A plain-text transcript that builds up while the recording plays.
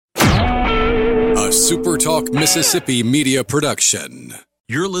a Super Talk Mississippi media production.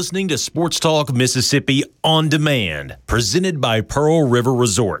 You're listening to Sports Talk Mississippi On Demand, presented by Pearl River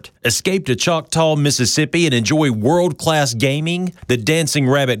Resort. Escape to Choctaw, Mississippi and enjoy world-class gaming, the Dancing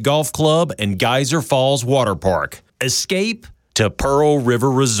Rabbit Golf Club, and Geyser Falls Water Park. Escape to Pearl River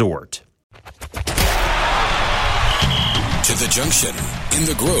Resort. To the junction, in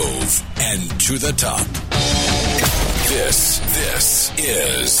the Grove, and to the top. This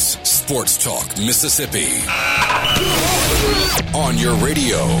is Sports Talk Mississippi. On your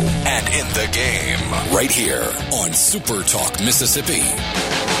radio and in the game, right here on Super Talk Mississippi.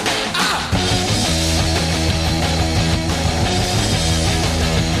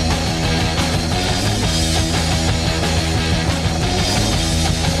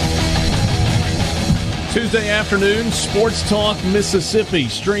 Tuesday afternoon, Sports Talk Mississippi,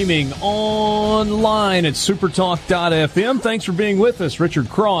 streaming online at supertalk.fm. Thanks for being with us. Richard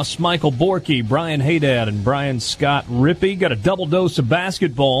Cross, Michael Borky, Brian Haydad, and Brian Scott Rippey. Got a double dose of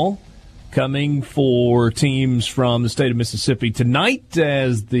basketball coming for teams from the state of Mississippi tonight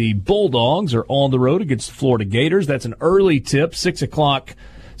as the Bulldogs are on the road against the Florida Gators. That's an early tip, 6 o'clock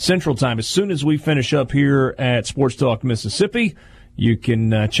Central Time. As soon as we finish up here at Sports Talk Mississippi, you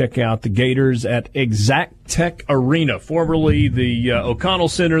can check out the Gators at Exact Tech Arena, formerly the O'Connell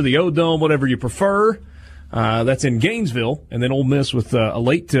Center, the O-Dome, whatever you prefer. That's in Gainesville. And then Ole Miss with a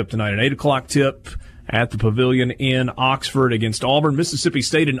late tip tonight, an 8 o'clock tip at the Pavilion in Oxford against Auburn. Mississippi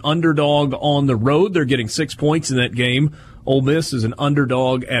State, an underdog on the road. They're getting 6 points in that game. Ole Miss is an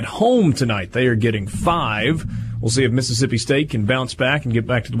underdog at home tonight. They are getting 5. We'll see if Mississippi State can bounce back and get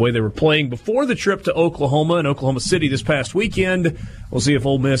back to the way they were playing before the trip to Oklahoma and Oklahoma City this past weekend. We'll see if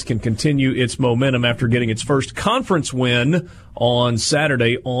Ole Miss can continue its momentum after getting its first conference win on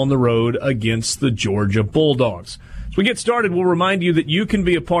Saturday on the road against the Georgia Bulldogs. As we get started, we'll remind you that you can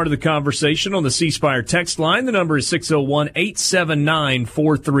be a part of the conversation on the C Spire text line. The number is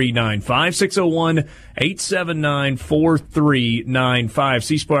 601-879-4395, 601-879-4395.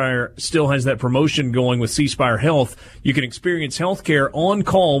 C Spire still has that promotion going with C Spire Health. You can experience health care on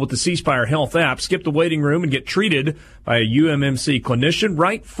call with the C Spire Health app. Skip the waiting room and get treated by a UMMC clinician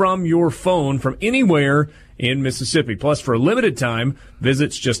right from your phone from anywhere in Mississippi. Plus, for a limited time,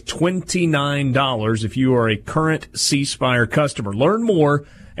 visits just $29 if you are a current C Spire customer. Learn more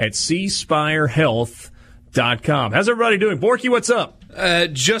at cspirehealth.com. How's everybody doing? Borky, what's up?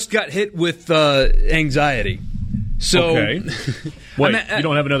 Just got hit with anxiety. So, okay. Wait, you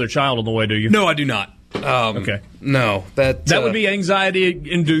don't have another child on the way, do you? No, I do not. Okay. No. That would be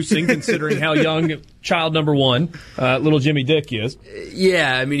anxiety-inducing, considering how young child number one, little Jimmy Dick, is.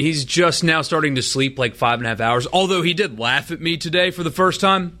 Yeah, I mean, he's just now starting to sleep like 5.5 hours, although he did laugh at me today for the first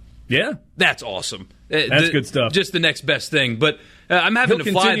time. Yeah. That's awesome. That's good stuff. Just the next best thing. But I'm having to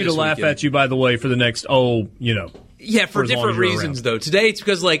fly this weekend. He'll continue to laugh at you, by the way, for the next, Yeah, for different reasons, though. Today it's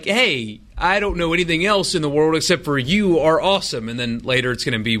because, hey, I don't know anything else in the world except for you are awesome. And then later it's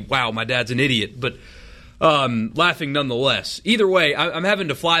going to be, wow, my dad's an idiot. But laughing nonetheless. Either way, I'm having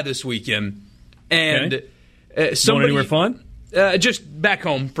to fly this weekend. And going anywhere fun? Just back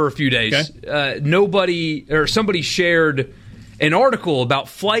home for a few days. Okay. Somebody shared an article about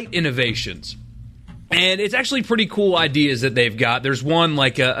flight innovations. And it's actually pretty cool ideas that they've got. There's one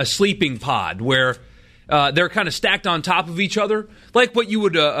like a sleeping pod where they're kind of stacked on top of each other, like what you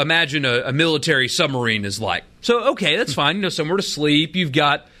would imagine a military submarine is like. So, okay, that's fine. Somewhere to sleep. You've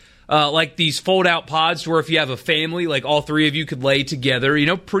got like these fold-out pods where if you have a family, like all three of you could lay together.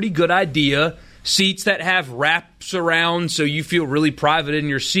 Pretty good idea. Seats that have wraps around so you feel really private in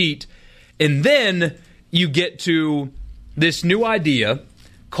your seat. And then you get to this new idea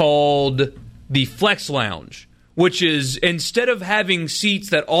called the Flex Lounge, which is instead of having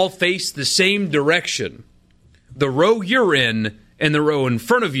seats that all face the same direction, the row you're in and the row in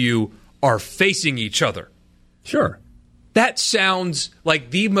front of you are facing each other. Sure. That sounds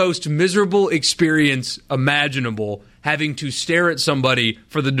like the most miserable experience imaginable, having to stare at somebody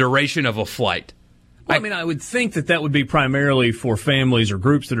for the duration of a flight. Well, I would think that would be primarily for families or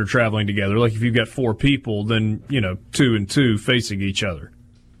groups that are traveling together. Like if you've got 4 people, then, 2 and 2 facing each other.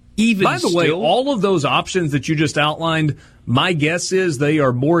 By the way, all of those options that you just outlined, my guess is they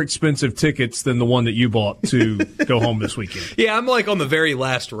are more expensive tickets than the one that you bought to go home this weekend. Yeah, I'm like on the very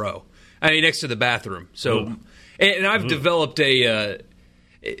last row. Next to the bathroom. So, and I've developed it's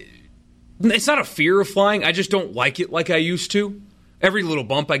not a fear of flying. I just don't like it like I used to. Every little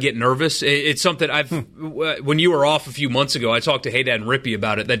bump, I get nervous. It's something when you were off a few months ago, I talked to Haydad and Rippey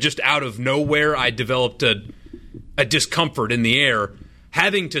about it, that just out of nowhere, I developed a discomfort in the air.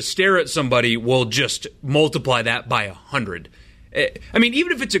 Having to stare at somebody will just multiply that by 100. I mean,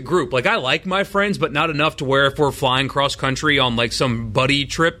 even if it's a group, like I like my friends, but not enough to where if we're flying cross country on like some buddy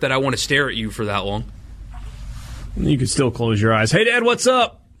trip that I want to stare at you for that long. You can still close your eyes. Hey, Dad, what's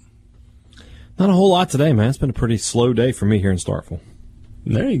up? Not a whole lot today, man. It's been a pretty slow day for me here in Starkville.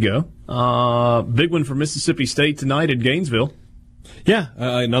 There you go. Big one for Mississippi State tonight at Gainesville. Yeah,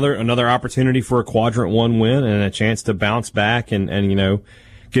 another opportunity for a Quadrant 1 win and a chance to bounce back and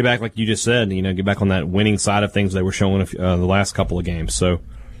get back, like you just said, get back on that winning side of things they were showing the last couple of games. So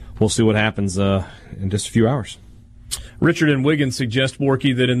we'll see what happens in just a few hours. Richard and Wiggins suggest,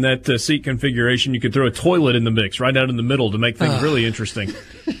 Borky, that in that seat configuration you could throw a toilet in the mix right out in the middle to make things really interesting.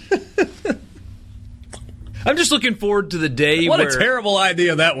 I'm just looking forward to the day What a terrible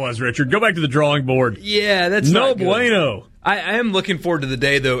idea that was, Richard. Go back to the drawing board. Yeah, that's no not good. bueno. I am looking forward to the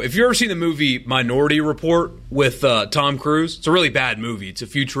day, though. If you've ever seen the movie Minority Report with Tom Cruise, it's a really bad movie. It's a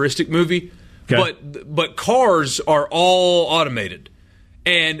futuristic movie. Okay. But cars are all automated.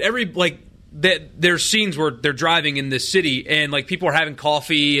 And there's scenes where they're driving in this city and like people are having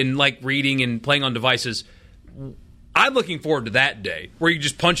coffee and like reading and playing on devices. I'm looking forward to that day where you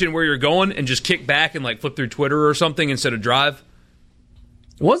just punch in where you're going and just kick back and like flip through Twitter or something instead of drive.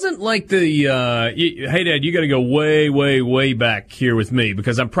 Wasn't like the, hey, Dad, you got to go way, way, way back here with me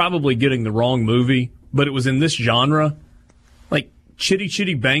because I'm probably getting the wrong movie, but it was in this genre, like Chitty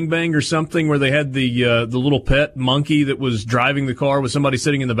Chitty Bang Bang or something, where they had the little pet monkey that was driving the car with somebody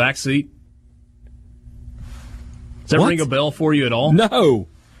sitting in the back seat. Does that ring a bell for you at all? No.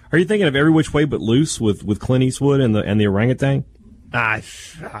 Are you thinking of Every Which Way But Loose with Clint Eastwood and the orangutan?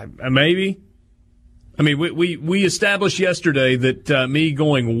 Maybe. I mean, we established yesterday that me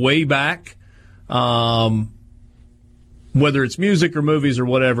going way back, whether it's music or movies or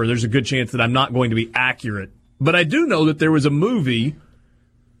whatever, there's a good chance that I'm not going to be accurate. But I do know that there was a movie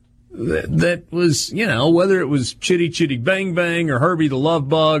that was, whether it was Chitty Chitty Bang Bang or Herbie the Love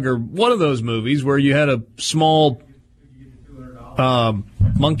Bug or one of those movies where you had a small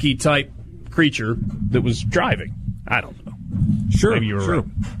monkey-type creature that was driving. I don't know. Sure. Maybe you were right.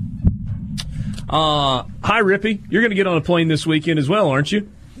 Hi, Rippy. You're going to get on a plane this weekend as well, aren't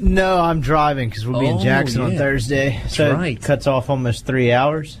you? No, I'm driving because we'll be in Jackson on Thursday. So right. It cuts off almost 3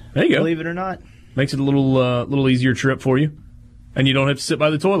 hours. There you go. Believe it or not. Makes it a little easier trip for you. And you don't have to sit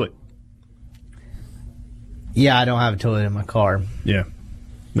by the toilet. Yeah, I don't have a toilet in my car. Yeah.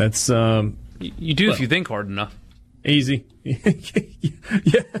 That's You do if you think hard enough. Easy.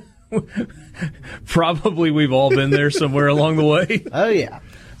 Yeah. Probably we've all been there somewhere along the way. Oh, yeah.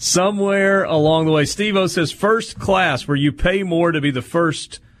 Somewhere along the way. Steve-O says first class where you pay more to be the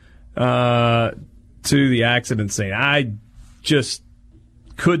first to the accident scene. I just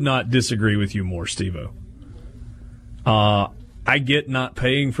could not disagree with you more, Steve-O. I get not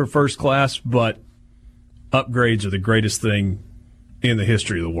paying for first class, but upgrades are the greatest thing in the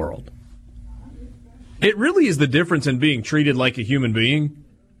history of the world. It really is the difference in being treated like a human being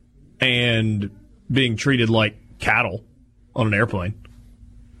and being treated like cattle on an airplane.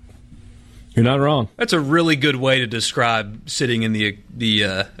 You're not wrong. That's a really good way to describe sitting in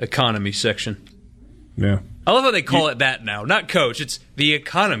the economy section. Yeah. I love how they call it that now. Not coach, it's the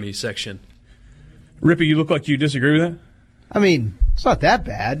economy section. Rippy, you look like you disagree with that? I mean, it's not that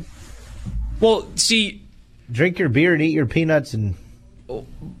bad. Well, see... Drink your beer and eat your peanuts and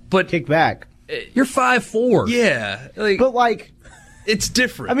kick back. You're 5'4". Yeah. But, it's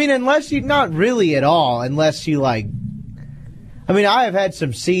different. I mean, unless you... Not really at all, unless you, I mean, I have had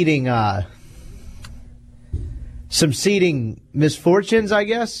some seating misfortunes, I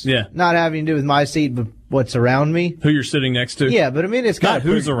guess. Yeah. Not having to do with my seat, but what's around me. Who you're sitting next to. Yeah, but I mean, it's not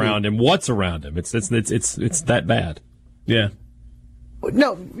who's around him, what's around him. It's that bad. Yeah.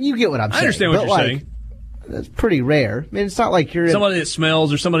 No, you get what I'm saying. I understand what you're saying. That's pretty rare. I mean, it's not like you're somebody that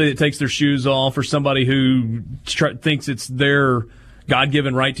smells or somebody that takes their shoes off or somebody who thinks it's their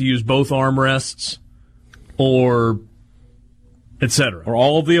God-given right to use both armrests or etc. Or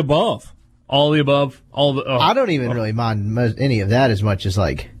all of the above. All of the above. I don't even really mind any of that as much as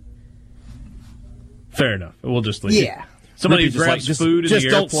Fair enough. We'll just leave it. Somebody who grabs food in the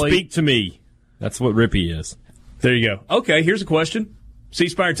airplane. Just don't speak to me. That's what Rippy is. There you go. Okay, here's a question.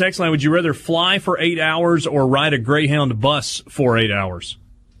 C-Spire text line, would you rather fly for 8 hours or ride a Greyhound bus for 8 hours?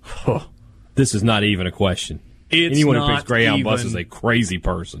 This is not even a question. Anyone who picks Greyhound bus is a crazy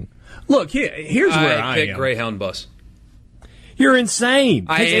person. Look, here's where I pick Greyhound bus. You're insane.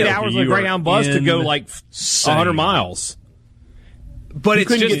 It takes 8 hours on a Greyhound bus to go 100 miles. But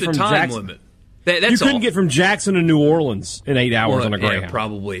it's just the time limit. You couldn't get from Jackson to New Orleans in 8 hours on a Greyhound. Yeah,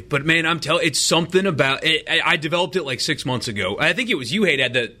 probably. But, man, I'm telling it's something about it. I developed it 6 months ago. I think it was you,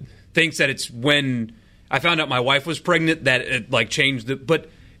 Haydad, that thinks that it's when I found out my wife was pregnant, that it like changed the.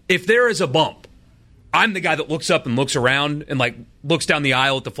 But if there is a bump, I'm the guy that looks up and looks around and like looks down the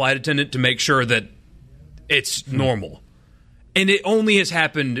aisle at the flight attendant to make sure that it's normal. And it only has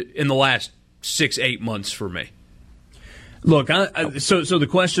happened in the last 6-8 months for me. Look, so the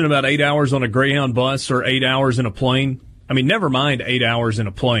question about 8 hours on a Greyhound bus or 8 hours in a plane, I mean, never mind 8 hours in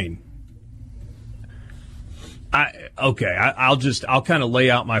a plane. I'll kind of lay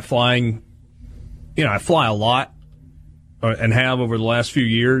out my flying. You know, I fly a lot and have over the last few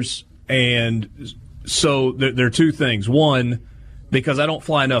years. And so there are two things. One, because I don't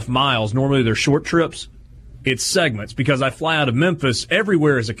fly enough miles, normally they're short trips. It's segments. Because I fly out of Memphis,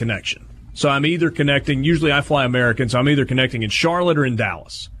 everywhere is a connection. So I'm either connecting, usually I fly American, so I'm either connecting in Charlotte or in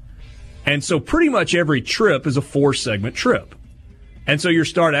Dallas. And so pretty much every trip is a 4-segment trip. And so you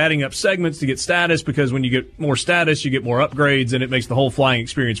start adding up segments to get status, because when you get more status, you get more upgrades, and it makes the whole flying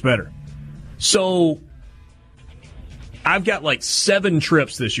experience better. So I've got like 7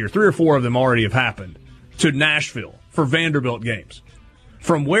 trips this year. 3 or 4 of them already have happened to Nashville for Vanderbilt games.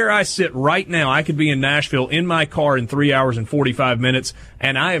 From where I sit right now, I could be in Nashville in my car in 3 hours and 45 minutes,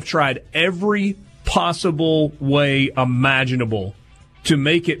 and I have tried every possible way imaginable to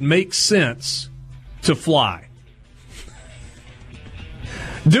make it make sense to fly.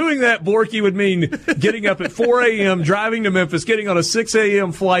 Doing that, Borky, would mean getting up at 4 a.m., driving to Memphis, getting on a 6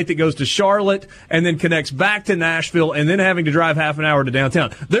 a.m. flight that goes to Charlotte and then connects back to Nashville, and then having to drive half an hour to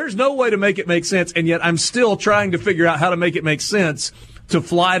downtown. There's no way to make it make sense, and yet I'm still trying to figure out how to make it make sense to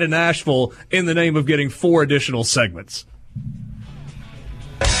fly to Nashville in the name of getting 4 additional segments.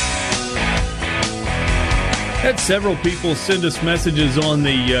 Had several people send us messages on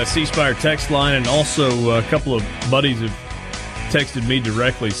the C Spire text line, and also a couple of buddies have texted me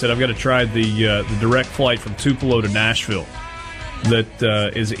directly, said I've got to try the direct flight from Tupelo to Nashville.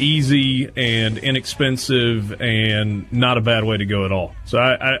 That is easy and inexpensive and not a bad way to go at all. So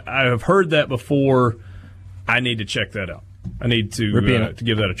I have heard that before. I need to check that out. I need to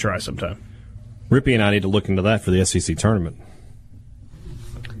give that a try sometime. Rippy and I need to look into that for the SEC tournament.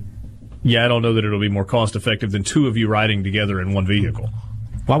 Yeah, I don't know that it'll be more cost effective than 2 of you riding together in one vehicle.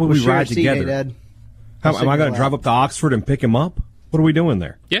 Why would we ride together? Dad. Am I going to drive up to Oxford and pick him up? What are we doing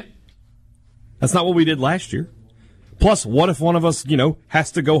there? Yeah. That's not what we did last year. Plus, what if one of us,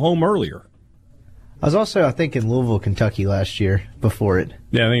 has to go home earlier? I was also, I think, in Louisville, Kentucky last year before it.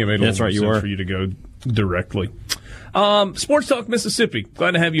 Yeah, I think it made a little sense for you to go directly. Sports Talk Mississippi.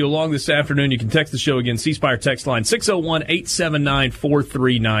 Glad to have you along this afternoon. You can text the show again, C Spire text line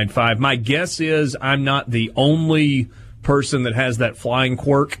 601-879-4395. My guess is I'm not the only person that has that flying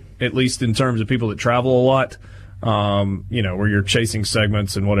quirk, at least in terms of people that travel a lot, where you're chasing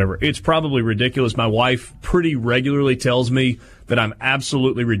segments and whatever. It's probably ridiculous. My wife pretty regularly tells me that I'm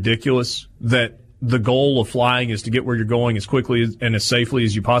absolutely ridiculous, that the goal of flying is to get where you're going as quickly and as safely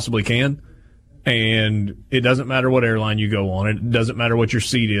as you possibly can. And it doesn't matter what airline you go on. It doesn't matter what your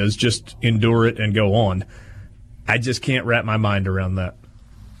seat is. Just endure it and go on. I just can't wrap my mind around that.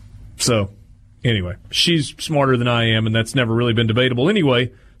 So, anyway, she's smarter than I am, and that's never really been debatable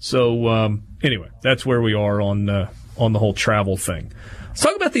anyway. So, that's where we are on the whole travel thing. Let's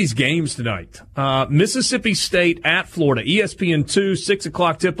talk about these games tonight. Mississippi State at Florida. ESPN2, 6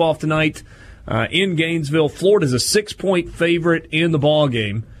 o'clock tip-off tonight in Gainesville. Florida's a 6-point favorite in the ball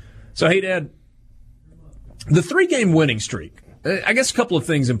game. So, hey, Dad, the 3-game winning streak, I guess a couple of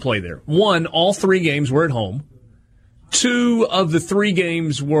things in play there. One, all 3 games were at home. 2 of the 3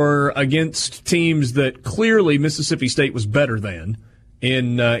 games were against teams that clearly Mississippi State was better than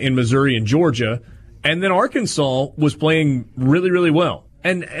in Missouri and Georgia. And then Arkansas was playing really, really well.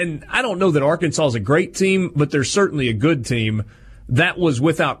 And I don't know that Arkansas is a great team, but they're certainly a good team. That was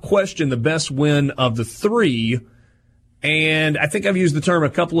without question the best win of the 3. And I think I've used the term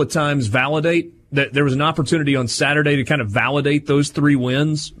a couple of times, validate. That there was an opportunity on Saturday to kind of validate those 3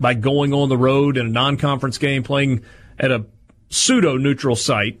 wins by going on the road in a non-conference game, playing at a pseudo-neutral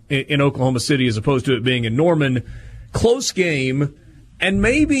site in Oklahoma City as opposed to it being in Norman. Close game, and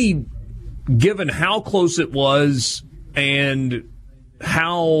maybe given how close it was and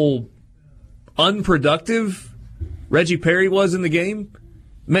how unproductive Reggie Perry was in the game,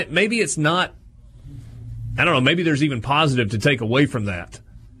 maybe it's not, I don't know, maybe there's even positive to take away from that.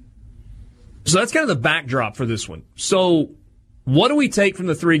 So that's kind of the backdrop for this one. So what do we take from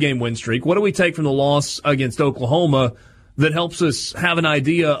the 3-game win streak? What do we take from the loss against Oklahoma that helps us have an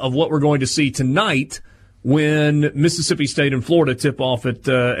idea of what we're going to see tonight when Mississippi State and Florida tip off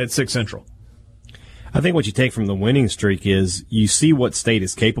at 6 Central? I think what you take from the winning streak is you see what State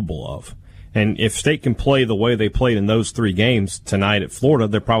is capable of. And if State can play the way they played in those 3 games tonight at Florida,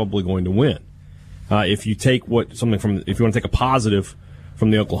 they're probably going to win. If you take if you want to take a positive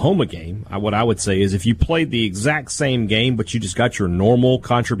from the Oklahoma game, what I would say is if you played the exact same game, but you just got your normal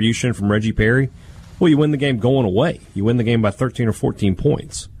contribution from Reggie Perry, well, you win the game going away. You win the game by 13 or 14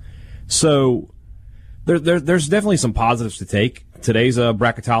 points. So there's definitely some positives to take. Today's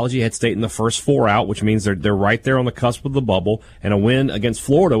bracketology had State in the first 4 out, which means they're right there on the cusp of the bubble, and a win against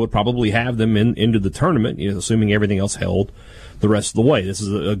Florida would probably have them into the tournament, assuming everything else held the rest of the way. This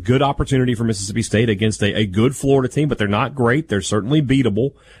is a good opportunity for Mississippi State against a good Florida team, but they're not great. They're certainly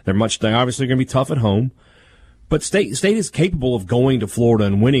beatable. They're obviously going to be tough at home. But State is capable of going to Florida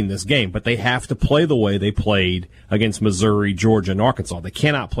and winning this game, but they have to play the way they played against Missouri, Georgia, and Arkansas. They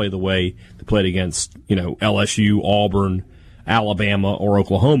cannot play the way they played against, LSU, Auburn, Alabama, or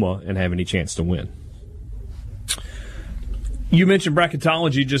Oklahoma and have any chance to win. You mentioned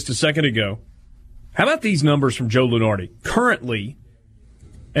bracketology just a second ago. How about these numbers from Joe Lunardi? Currently,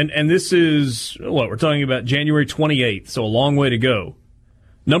 and this is, we're talking about January 28th, so a long way to go.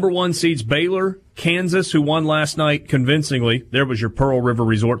 Number 1 seeds Baylor, Kansas, who won last night convincingly. There was your Pearl River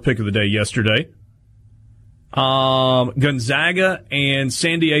Resort pick of the day yesterday. Gonzaga and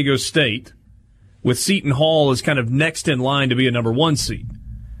San Diego State, with Seton Hall as kind of next in line to be a number 1 seed.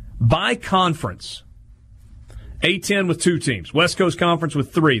 By conference, A-10 with 2 teams, West Coast Conference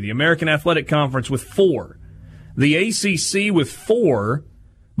with 3, the American Athletic Conference with 4, the ACC with 4,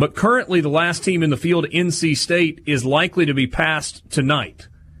 but currently the last team in the field, NC State, is likely to be passed tonight,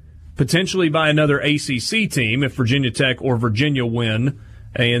 potentially by another ACC team if Virginia Tech or Virginia win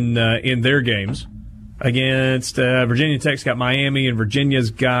in their games. Against Virginia Tech's got Miami and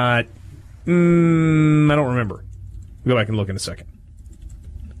Virginia's got, I don't remember. We'll go back and look in a second.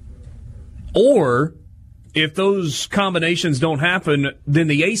 Or if those combinations don't happen, then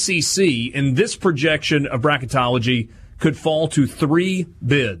the ACC in this projection of bracketology could fall to 3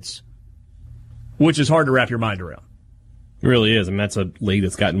 bids, which is hard to wrap your mind around. It really is. I mean, that's a league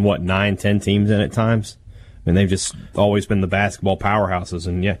that's gotten, 9, 10 teams in at times? I mean, they've just always been the basketball powerhouses.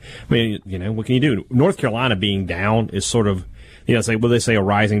 And, what can you do? North Carolina being down is sort of, they say a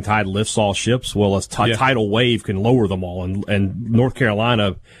rising tide lifts all ships. Well, a tidal wave can lower them all. And North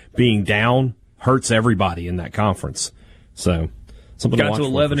Carolina being down hurts everybody in that conference. So something got to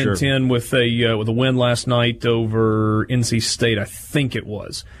 11 and 10 with a win last night over NC State, I think it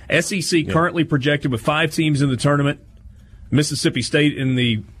was. SEC currently projected with 5 teams in the tournament. Mississippi State in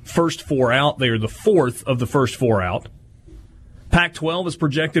the first 4 out. They are the 4th of the first 4 out. Pac-12 is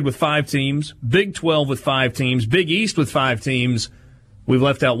projected with 5 teams. Big 12 with 5 teams. Big East with 5 teams. We've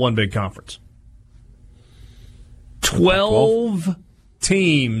left out one big conference. 12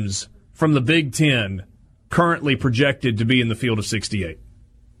 teams from the Big Ten currently projected to be in the field of 68.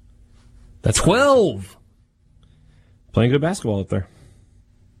 That's 12. Playing good basketball up there.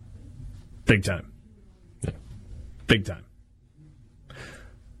 Big time. Yeah. Big time.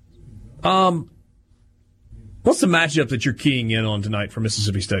 What's the matchup that you're keying in on tonight for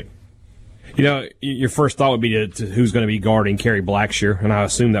Mississippi State? Your first thought would be to who's going to be guarding Kerry Blackshear, and I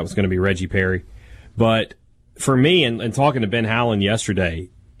assumed that was going to be Reggie Perry. But for me, and talking to Ben Howland yesterday,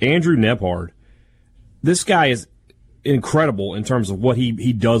 Andrew Nebhard, this guy is incredible in terms of what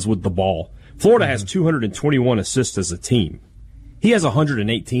he does with the ball. Florida has 221 assists as a team. He has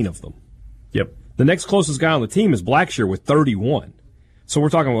 118 of them. Yep. The next closest guy on the team is Blackshear with 31. So we're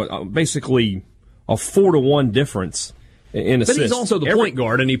talking about basically a 4-to-1 difference in assists. But he's also the point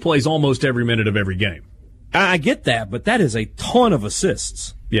guard, and he plays almost every minute of every game. I get that, but that is a ton of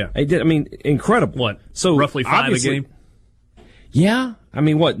assists. Yeah. Incredible. What? So roughly 5 a game? Yeah.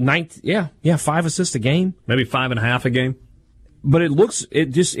 5 assists a game. Maybe 5.5 a game. But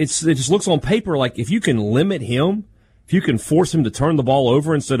it just looks on paper like if you can limit him, if you can force him to turn the ball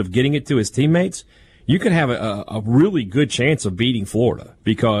over instead of getting it to his teammates, you can have a really good chance of beating Florida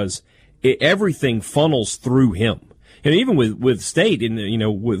because everything funnels through him. And even with State,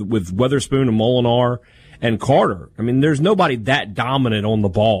 with Weatherspoon and Molinar and Carter, there's nobody that dominant on the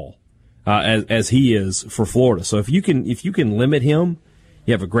ball as he is for Florida. So if you can limit him,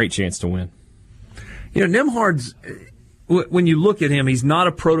 you have a great chance to win. Nembhard's, when you look at him, he's not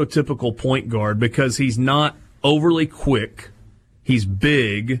a prototypical point guard because he's not overly quick. He's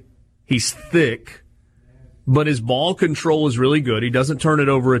big. He's thick. But his ball control is really good. He doesn't turn it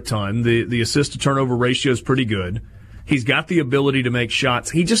over a ton. The assist to turnover ratio is pretty good. He's got the ability to make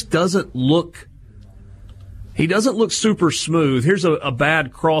shots. He just doesn't look super smooth. Here's a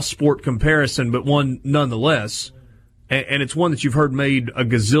bad cross-sport comparison, but one nonetheless, and it's one that you've heard made a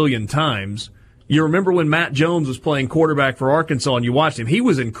gazillion times. You remember when Matt Jones was playing quarterback for Arkansas and you watched him? He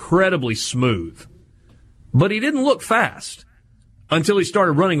was incredibly smooth, but he didn't look fast until he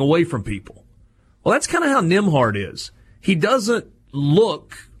started running away from people. Well, that's kind of how Nembhard is. He doesn't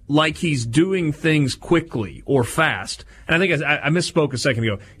look like he's doing things quickly or fast. And I think I misspoke a second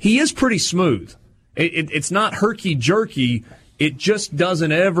ago. He is pretty smooth. It's not herky-jerky. It just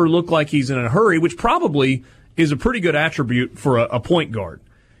doesn't ever look like he's in a hurry, which probably is a pretty good attribute for a point guard.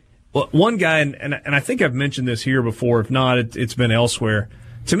 Well, one guy, and I think I've mentioned this here before. If not, it's been elsewhere.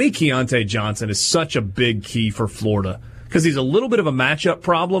 To me, Keontae Johnson is such a big key for Florida because he's a little bit of a matchup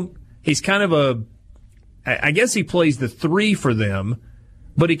problem. He's kind of I guess he plays the 3 for them,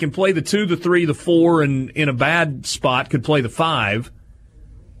 but he can play the 2, the 3, the 4, and in a bad spot could play the 5.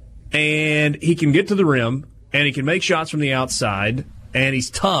 And he can get to the rim, and he can make shots from the outside, and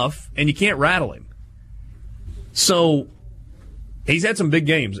he's tough, and you can't rattle him. So he's had some big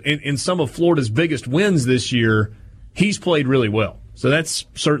games. In some of Florida's biggest wins this year, he's played really well. So that's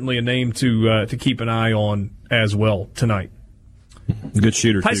certainly a name to keep an eye on as well tonight. Good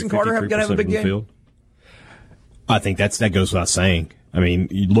shooter. Tyson Carter going to have a big game? Field. I think that goes without saying. I mean,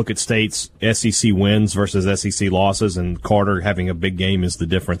 you look at State's SEC wins versus SEC losses, and Carter having a big game is the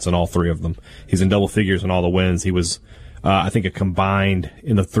difference in all 3 of them. He's in double figures in all the wins. He was, I think, a combined,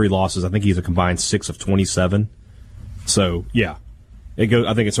 in the 3 losses, I think he's a combined 6 of 27. So, yeah.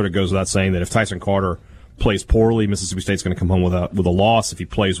 I think it sort of goes without saying that if Tyson Carter plays poorly, Mississippi State's going to come home with a loss. If he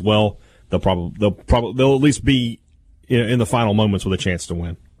plays well, they'll at least be in the final moments with a chance to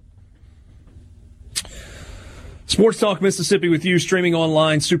win. Sports Talk Mississippi with you, streaming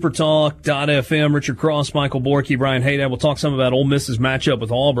online, supertalk.fm. Richard Cross, Michael Borky, Brian Haydad. We'll talk some about Ole Miss's matchup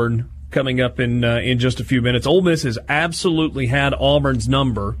with Auburn coming up in just a few minutes. Ole Miss has absolutely had Auburn's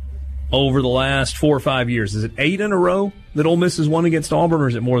number over the last 4 or 5 years. Is it 8 in a row that Ole Miss has won against Auburn, or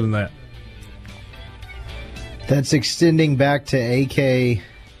is it more than that? That's extending back to AK.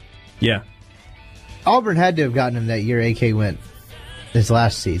 Yeah. Auburn had to have gotten him that year AK went this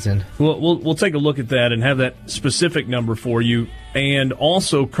last season. We'll take a look at that and have that specific number for you. And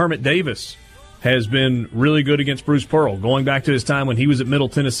also, Kermit Davis has been really good against Bruce Pearl, going back to his time when he was at Middle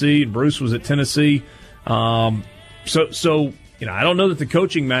Tennessee and Bruce was at Tennessee. So I don't know that the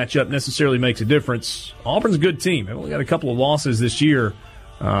coaching matchup necessarily makes a difference. Auburn's a good team. They've only got a couple of losses this year.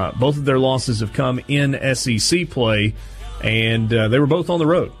 Both of their losses have come in SEC play, and they were both on the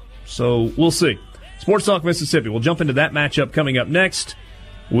road. So we'll see. Sports Talk Mississippi. We'll jump into that matchup coming up next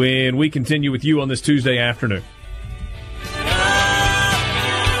when we continue with you on this Tuesday afternoon.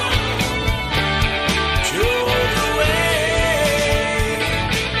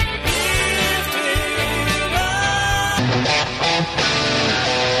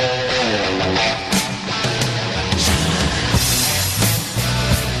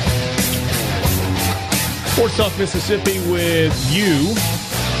 Sports Talk Mississippi with you.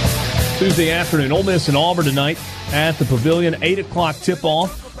 Tuesday afternoon, Ole Miss and Auburn tonight at the Pavilion. 8 o'clock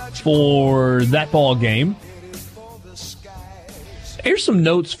tip-off for that ball game. Here's some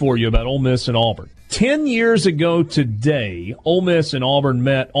notes for you about Ole Miss and Auburn. 10 years ago today, Ole Miss and Auburn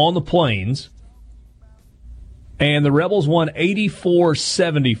met on the Plains, and the Rebels won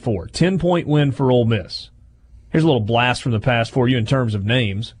 84-74. 10-point win for Ole Miss. Here's a little blast from the past for you in terms of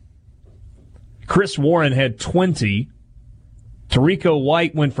names. Chris Warren had 20. Tarico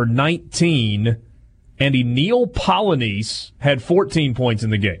White went for 19, and Neil Polynice had 14 points in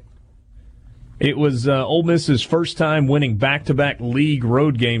the game. It was Ole Miss's first time winning back-to-back league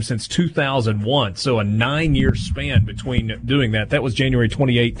road games since 2001, so a 9-year span between doing that. That was January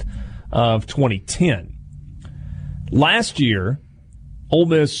 28th of 2010. Last year, Ole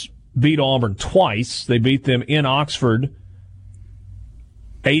Miss beat Auburn twice. They beat them in Oxford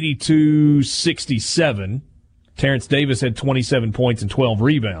 82-67. Terrence Davis had 27 points and 12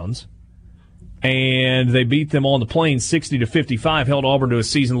 rebounds. And they beat them on the Plains 60-55, held Auburn to a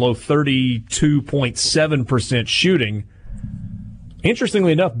season-low 32.7% shooting.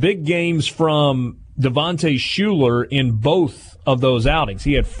 Interestingly enough, big games from Devontae Shuler in both of those outings.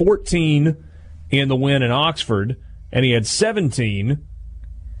 He had 14 in the win in Oxford, and he had 17,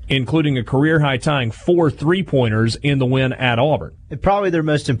 including a career-high tying 4 3-pointers in the win at Auburn. Probably their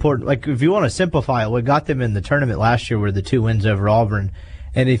most important, like if you want to simplify it, what got them in the tournament last year were the 2 wins over Auburn.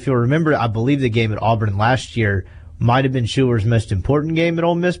 And if you'll remember, I believe the game at Auburn last year might have been Shuler's most important game at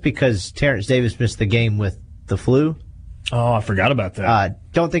Ole Miss because Terrence Davis missed the game with the flu. Oh, I forgot about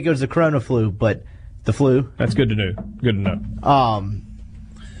that. Don't think it was the corona flu, but the flu. That's good to know. Good to know.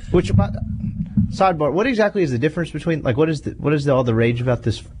 Sidebar, what exactly is the difference between, like, what is all the rage about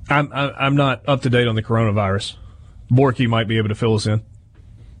this? I'm not up to date on the coronavirus. Borky might be able to fill us in.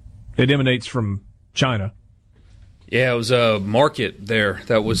 It emanates from China. Yeah, it was a market there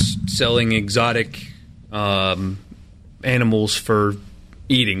that was selling exotic animals for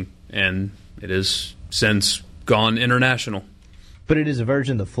eating, and It has since gone international. But it is a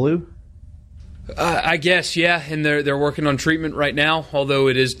version of the flu? I guess, yeah, and they're working on treatment right now, although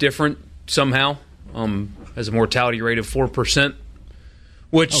it is different somehow. Has a mortality rate of 4%,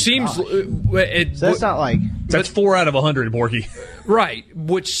 which seems... so that's not like... That's 4 out of 100, Borky. Right,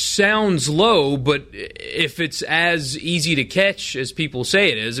 which sounds low, but if it's as easy to catch as people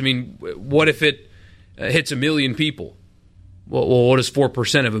say it is, I mean, what if it hits 1 million people? Well, what is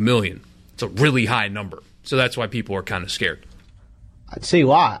 4% of 1 million? It's a really high number. So that's why people are kind of scared. I'd see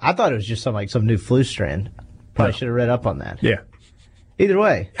why. I thought it was just some new flu strand. Probably should have read up on that. Yeah. Either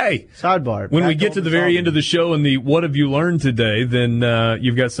way. Hey. Sidebar. When we get to the very end of the show and the what have you learned today, then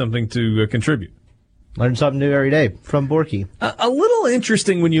you've got something to contribute. Learn something new every day from Borky. A little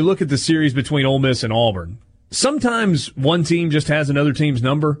interesting when you look at the series between Ole Miss and Auburn. Sometimes one team just has another team's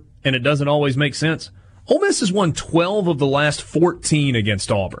number, and it doesn't always make sense. Ole Miss has won 12 of the last 14 against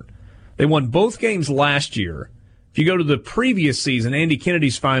Auburn. They won both games last year. If you go to the previous season, Andy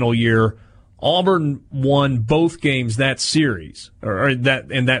Kennedy's final year, Auburn won both games that series, or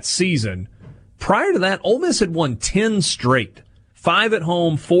that season. Prior to that, Ole Miss had won 10 straight. 5 at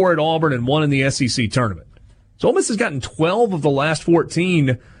home, 4 at Auburn, and 1 in the SEC tournament. So Ole Miss has gotten 12 of the last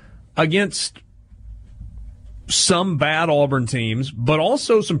 14 against some bad Auburn teams, but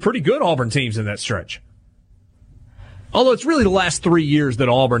also some pretty good Auburn teams in that stretch. Although it's really the last 3 years that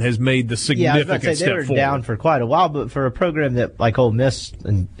Auburn has made the significant step forward. They were down for quite a while, but for a program that like Ole Miss,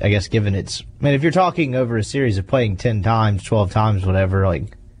 and I guess given its, if you're talking over a series of playing 10 times, 12 times, whatever, I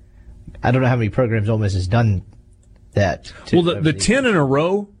don't know how many programs Ole Miss has done that. Well, the 10 in a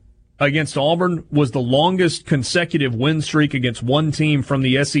row against Auburn was the longest consecutive win streak against one team from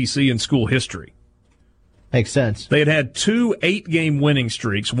the SEC in school history. Makes sense. They had 2 8-game winning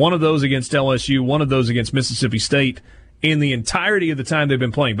streaks, one of those against LSU, one of those against Mississippi State, in the entirety of the time they've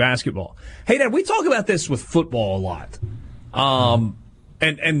been playing basketball. Hey, Dad, we talk about this with football a lot.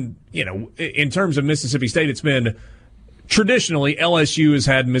 And in terms of Mississippi State, it's been traditionally LSU has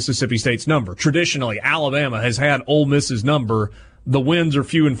had Mississippi State's number. Traditionally, Alabama has had Ole Miss's number. The wins are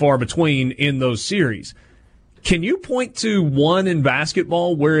few and far between in those series. Can you point to one in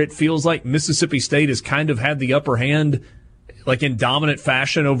basketball where it feels like Mississippi State has kind of had the upper hand, like in dominant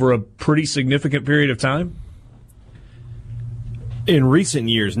fashion over a pretty significant period of time? In recent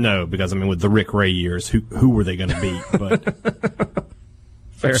years, no, because with the Rick Ray years, who were they going to beat?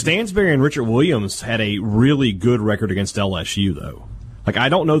 But Stansbury and Richard Williams had a really good record against LSU, though. I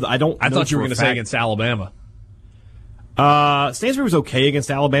don't know. I thought you were going to say against Alabama. Stansbury was okay against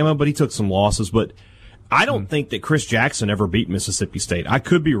Alabama, but he took some losses. But I don't think that Chris Jackson ever beat Mississippi State. I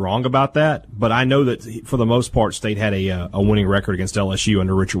could be wrong about that, but I know that for the most part, State had a winning record against LSU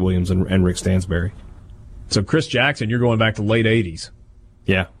under Richard Williams and Rick Stansbury. So Chris Jackson, you're going back to late 80s.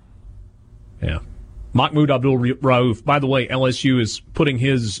 Yeah. Yeah. Mahmoud Abdul-Rauf. By the way, LSU is putting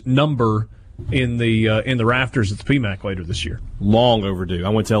his number in the rafters at the PMAC later this year. Long overdue. I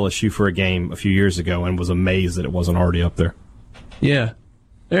went to LSU for a game a few years ago and was amazed that it wasn't already up there. Yeah.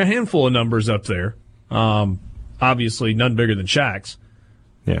 There are a handful of numbers up there. Obviously, none bigger than Shaq's.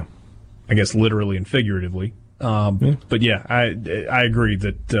 Yeah. I guess literally and figuratively. But yeah, I agree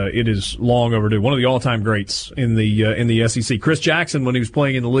that it is long overdue. One of the all-time greats in the SEC. Chris Jackson, when he was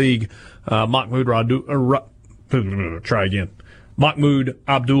playing in the league, Mahmoud Abdul-Rauf,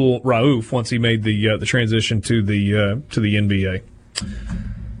 once he made the transition to the NBA.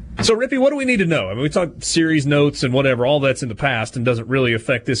 So, Rippy, what do we need to know? We talked series notes and whatever. All that's in the past and doesn't really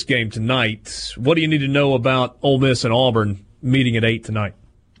affect this game tonight. What do you need to know about Ole Miss and Auburn meeting at 8 tonight?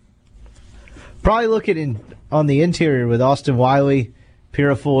 Probably looking on the interior with Austin Wiley,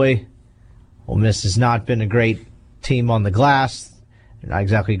 Purifoy. Ole Miss has not been a great team on the glass. They're not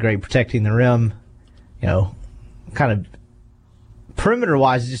exactly great protecting the rim. Kind of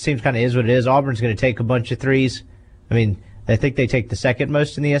perimeter-wise, it just seems kind of is what it is. Auburn's going to take a bunch of threes. I think they take the second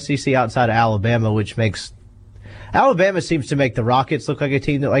most in the SEC outside of Alabama, which makes Alabama seems to make the Rockets look like a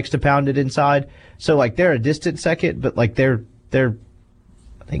team that likes to pound it inside. So they're a distant second, but they're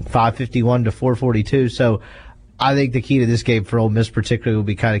I think 551 to 442. So I think the key to this game for Ole Miss particularly will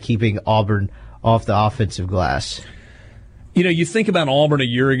be kind of keeping Auburn off the offensive glass. You think about Auburn a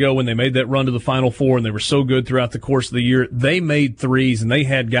year ago when they made that run to the Final Four and they were so good throughout the course of the year. They made threes and they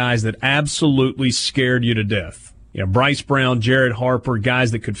had guys that absolutely scared you to death. Bryce Brown, Jared Harper,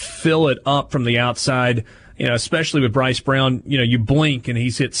 guys that could fill it up from the outside, especially with Bryce Brown, you blink and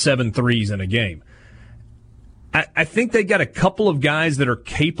he's hit 7 threes in a game. I think they got a couple of guys that are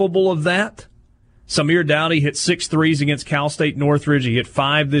capable of that. Samir Dowdy hit 6 threes against Cal State Northridge. He hit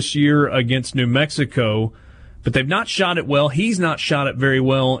 5 this year against New Mexico. but they've not shot it well. He's not shot it very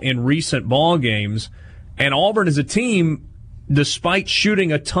well in recent ball games. And Auburn as a team, despite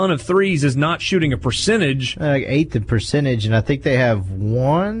shooting a ton of threes, is not shooting a percentage. Like 8th in percentage, and I think they have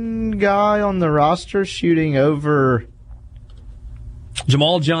one guy on the roster shooting over.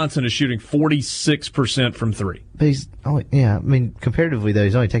 Jamal Johnson is shooting 46% from three. But he's only, comparatively though,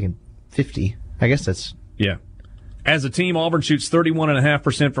 he's only taking 50. I guess that's. Yeah. As a team, Auburn shoots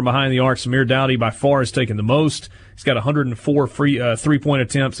 31.5% from behind the arc. Samir Dowdy by far has taken the most. He's got 104 three-point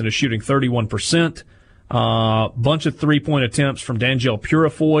attempts and is shooting 31%. Bunch of three-point attempts from D'Angelo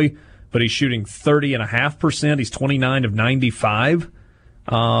Purifoy, but he's shooting 30.5%. He's 29 of 95.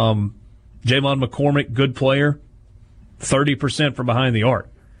 Javon McCormick, good player, 30% from behind the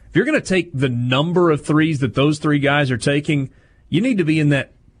arc. If you're going to take the number of threes that those three guys are taking, you need to be in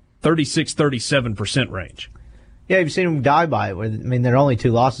that 36, 37% range. Yeah, you've seen them die by it. Their only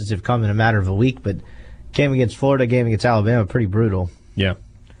 2 losses have come in a matter of a week, but game against Florida, game against Alabama, pretty brutal. Yeah.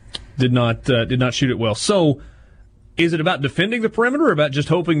 Did not shoot it well. So, is it about defending the perimeter or about just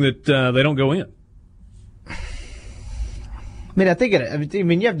hoping that they don't go in? I think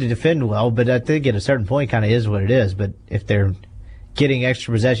you have to defend well, but I think at a certain point, kind of is what it is. But if they're getting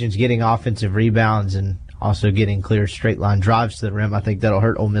extra possessions, getting offensive rebounds, and also getting clear straight line drives to the rim, I think that'll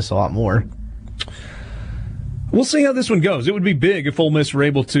hurt Ole Miss a lot more. We'll see how this one goes. It would be big if Ole Miss were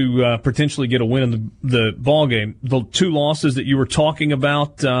able to potentially get a win in the ball game. The 2 losses that you were talking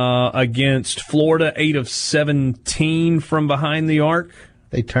about against Florida, 8 of 17 from behind the arc.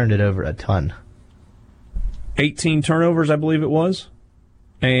 They turned it over a ton. 18 turnovers, I believe it was.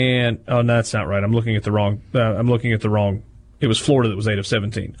 And no, that's not right. I'm looking at the wrong. It was Florida that was 8 of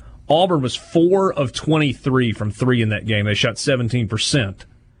 17. Auburn was 4 of 23 from 3 in that game. They shot 17%.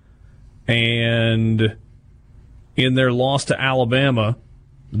 And in their loss to Alabama,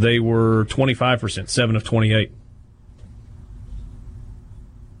 they were 25%, 7 of 28.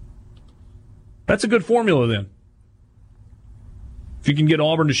 That's a good formula then. If you can get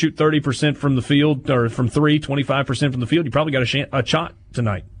Auburn to shoot 30% from the field, or from 3, 25% from the field, you probably got a shot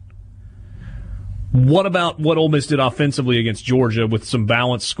tonight. What about what Ole Miss did offensively against Georgia with some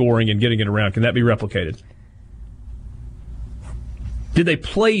balanced scoring and getting it around? Can that be replicated? Did they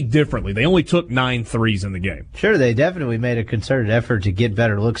play differently? They only took 9 threes in the game. Sure, they definitely made a concerted effort to get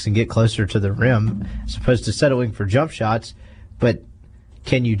better looks and get closer to the rim, as opposed to settling for jump shots. But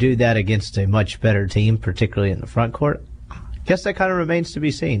can you do that against a much better team, particularly in the front court? I guess that kind of remains to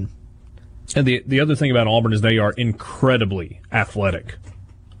be seen. And the other thing about Auburn is they are incredibly athletic.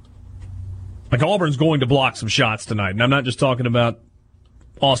 Like, Auburn's going to block some shots tonight. And I'm not just talking about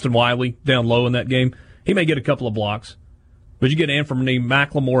Austin Wiley down low in that game. He may get a couple of blocks. But you get Anthony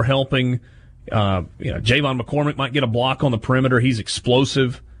McLemore helping. Javon McCormick might get a block on the perimeter. He's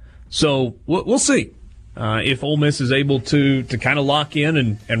explosive. So we'll see if Ole Miss is able to kind of lock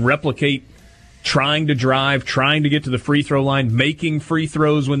in and replicate trying to drive, trying to get to the free throw line, making free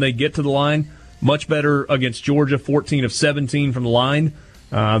throws when they get to the line. Much better against Georgia, 14 of 17 from the line,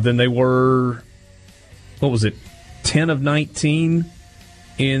 than they were, 10 of 19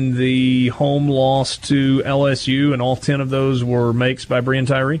 in the home loss to LSU, and all 10 of those were makes by Breon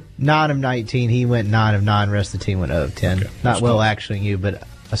Tyree? 9 of 19. He went 9 of 9. The rest of the team went 0 of 10. Okay. Not well, actually, you, but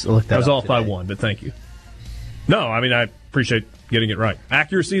I looked that up. I was off today. by 1, but thank you. No, I appreciate getting it right.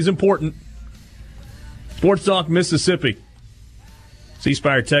 Accuracy is important. Sports Talk Mississippi.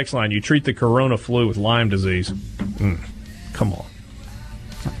 C-Spire text line. You treat the corona flu with Lyme disease. Come on.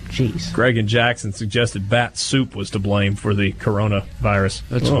 Jeez. Greg and Jackson suggested bat soup was to blame for the coronavirus.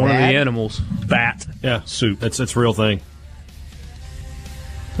 That's one of the animals. Bat soup. That's a real thing.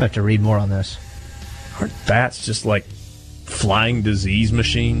 I have to read more on this. Aren't bats just like flying disease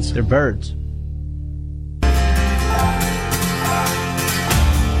machines? They're birds.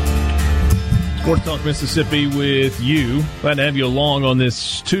 Sports Talk Mississippi with you. Glad to have you along on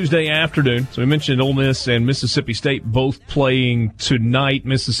this Tuesday afternoon. So we mentioned Ole Miss and Mississippi State both playing tonight.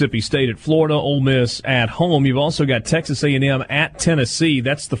 Mississippi State at Florida, Ole Miss at home. You've also got Texas A&M at Tennessee.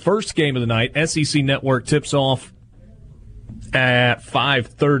 That's the first game of the night. SEC Network tips off at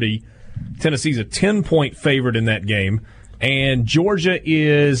 5:30. Tennessee's a 10-point favorite in that game. And Georgia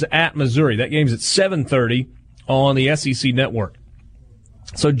is at Missouri. That game's at 7:30 on the SEC Network.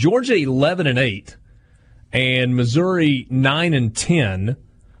 So Georgia 11-8, and Missouri 9-10.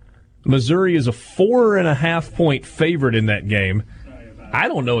 Missouri is a 4.5-point favorite in that game. I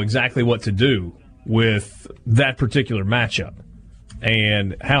don't know exactly what to do with that particular matchup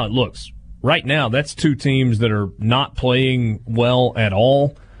and how it looks. Right now, that's 2 teams that are not playing well at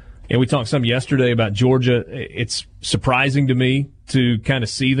all. And we talked some yesterday about Georgia. It's surprising to me to kind of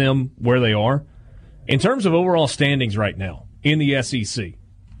see them where they are. In terms of overall standings right now in the SEC,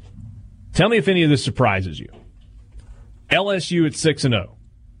 tell me if any of this surprises you. LSU at 6-0.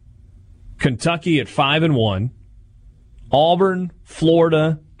 Kentucky at 5-1. Auburn,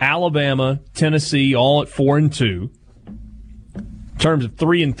 Florida, Alabama, Tennessee, all at 4-2. In terms of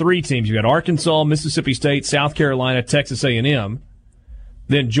 3-3 teams, you got Arkansas, Mississippi State, South Carolina, Texas A&M.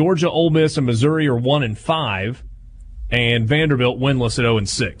 Then Georgia, Ole Miss, and Missouri are 1-5, and Vanderbilt winless at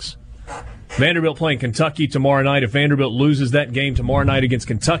 0-6. Vanderbilt playing Kentucky tomorrow night. If Vanderbilt loses that game tomorrow night against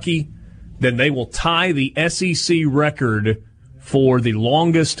Kentucky, then they will tie the SEC record for the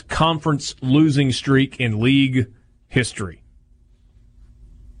longest conference losing streak in league history.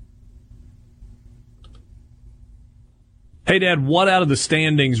 Hey, Dad, what out of the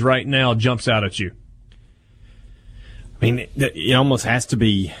standings right now jumps out at you? I mean, it almost has to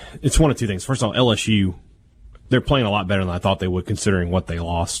be – it's one of two things. First of all, LSU, they're playing a lot better than I thought they would considering what they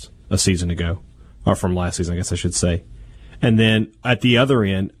lost a season ago, or from last season, I guess I should say. And then at the other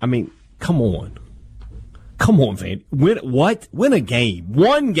end, I mean, come on. Come on, Van. Win what? Win a game.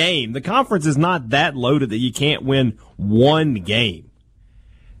 One game. The conference is not that loaded that you can't win one game.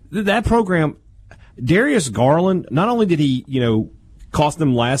 That program, Darius Garland, not only did he, cost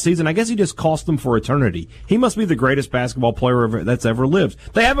them last season, I guess he just cost them for eternity. He must be the greatest basketball player that's ever lived.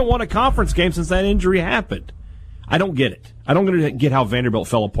 They haven't won a conference game since that injury happened. I don't get it. I don't get how Vanderbilt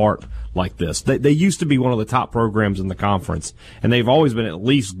fell apart like this. They used to be one of the top programs in the conference, and they've always been at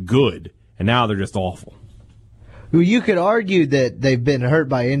least good, and now they're just awful. Well, you could argue that they've been hurt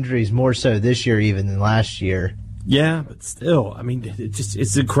by injuries more so this year even than last year. Yeah, but still, I mean,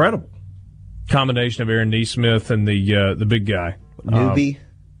 it's incredible. Combination of Aaron Nesmith and the big guy. Newbie.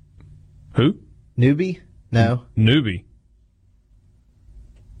 Who? Newbie? No. Newbie.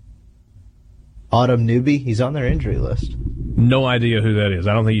 Autumn Newbie. He's on their injury list. No idea who that is.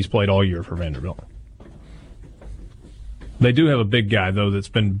 I don't think he's played all year for Vanderbilt. They do have a big guy, though, that's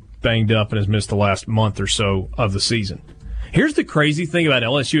been banged up and has missed the last month or so of the season. Here's the crazy thing about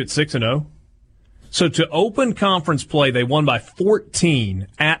LSU at 6-0. So to open conference play, they won by 14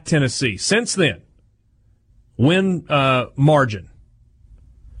 at Tennessee. Since then, win margin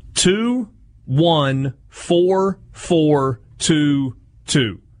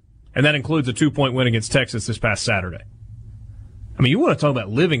 2-1-4-4-2-2. And that includes a 2-point win against Texas this past Saturday. I mean, you want to talk about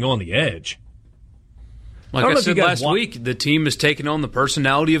living on the edge. Like I said last week, the team has taken on the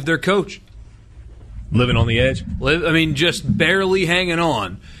personality of their coach. Living on the edge? I mean, just barely hanging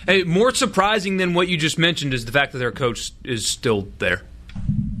on. Hey, more surprising than what you just mentioned is the fact that their coach is still there.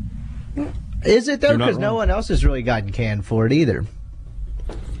 Is it, though? Because no one else has really gotten canned for it either.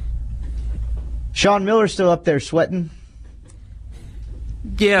 Sean Miller's still up there sweating.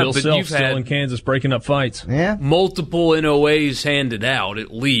 Yeah, Bill Self still in Kansas breaking up fights. Yeah, multiple NOAs handed out,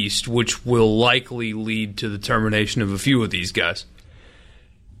 at least, which will likely lead to the termination of a few of these guys.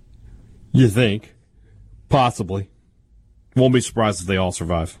 You think? Possibly. Won't be surprised if they all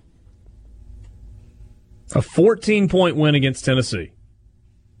survive. A 14-point win against Tennessee.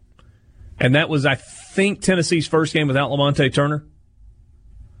 And that was, I think, Tennessee's first game without Lamonte Turner.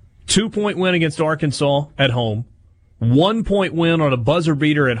 2-point win against Arkansas at home. 1-point win on a buzzer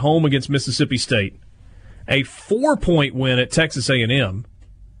beater at home against Mississippi State. A 4-point win at Texas A&M.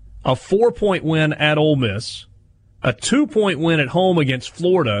 A 4-point win at Ole Miss. A 2-point win at home against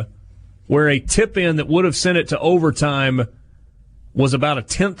Florida, where a tip-in that would have sent it to overtime was about a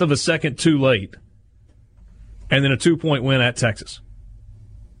tenth of a second too late. And then a 2-point win at Texas.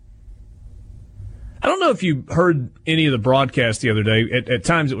 I don't know if you heard any of the broadcast the other day. At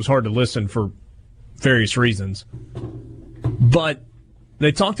times it was hard to listen for various reasons. But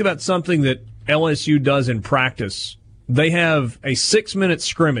they talked about something that LSU does in practice. They have a 6-minute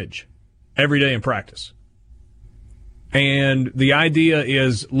scrimmage every day in practice. And the idea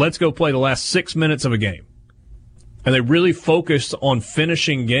is, let's go play the last 6 minutes of a game. And they really focus on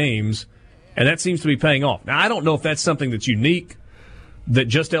finishing games, and that seems to be paying off. Now, I don't know if that's something that's unique, that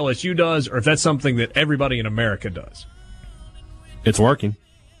just LSU does, or if that's something that everybody in America does. It's working.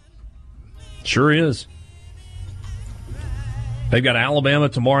 Sure is. They've got Alabama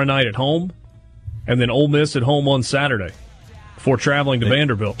tomorrow night at home, and then Ole Miss at home on Saturday before traveling to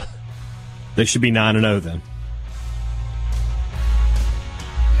Vanderbilt. They should be 9-0 then.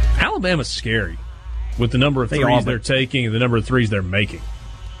 Alabama's scary with the number of threes they're taking and the number of threes they're making.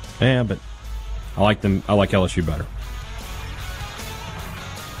 Yeah, but I like them. I like LSU better.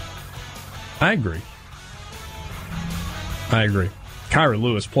 I agree. Kyra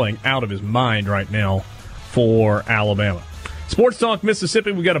Lewis playing out of his mind right now for Alabama. Sports Talk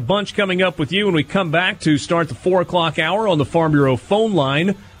Mississippi, we've got a bunch coming up with you when we come back to start the 4 o'clock hour on the Farm Bureau phone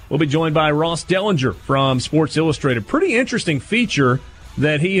line. We'll be joined by Ross Dellinger from Sports Illustrated. Pretty interesting feature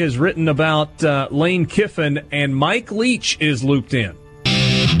that he has written about Lane Kiffin, and Mike Leach is looped in.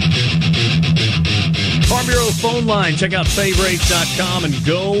 Farm Bureau phone line. Check out favorites.com and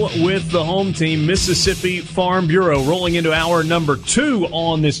go with the home team, Mississippi Farm Bureau. Rolling into hour number 2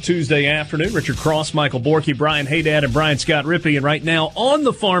 on this Tuesday afternoon. Richard Cross, Michael Borky, Brian Haydad, and Brian Scott Rippey. And right now on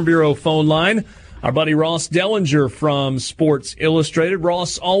the Farm Bureau phone line, our buddy Ross Dellinger from Sports Illustrated.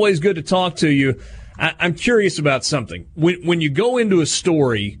 Ross, always good to talk to you. I'm curious about something. When you go into a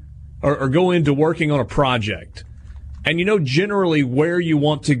story or go into working on a project, and you know generally where you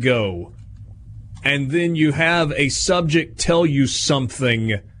want to go, and then you have a subject tell you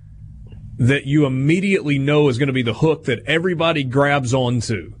something that you immediately know is going to be the hook that everybody grabs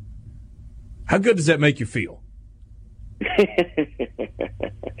onto, how good does that make you feel?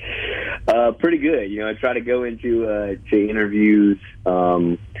 Pretty good. You know, I try to go into to interviews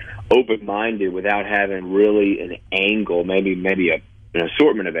open-minded without having really an angle, maybe an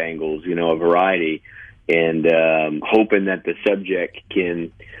assortment of angles, you know, a variety, and hoping that the subject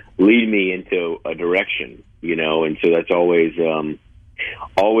can lead me into a direction, you know, and so that's always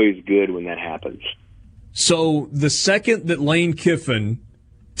good when that happens. So the second that Lane Kiffin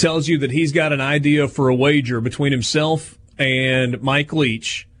tells you that he's got an idea for a wager between himself and Mike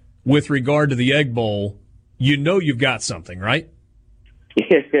Leach with regard to the Egg Bowl, you know you've got something, right?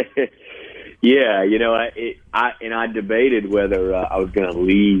 Yeah, you know, I debated whether I was going to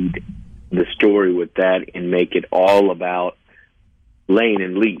lead the story with that and make it all about Lane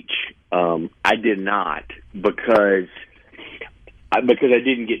and Leach. I did not because I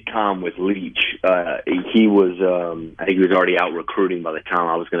didn't get time with Leach. He was, I think he was already out recruiting by the time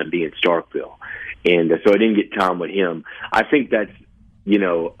I was going to be in Starkville, and so I didn't get time with him. I think that's, you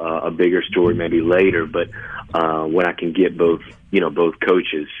know, a bigger story maybe later, but when I can get both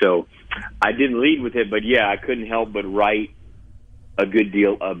coaches. So I didn't lead with it, but yeah, I couldn't help but write a good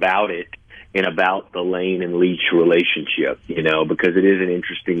deal about it and about the Lane and Leach relationship, you know, because it is an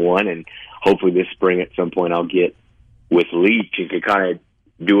interesting one, and hopefully this spring at some point I'll get with Leach and can kind of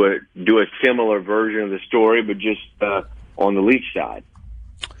do a similar version of the story, but just on the Leach side.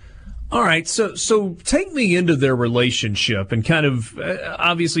 All right, so take me into their relationship, and kind of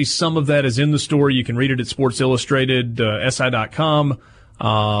obviously some of that is in the story. You can read it at Sports Illustrated, SI.com.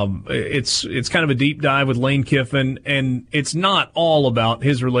 It's kind of a deep dive with Lane Kiffin, and it's not all about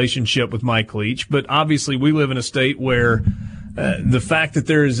his relationship with Mike Leach, but obviously we live in a state where the fact that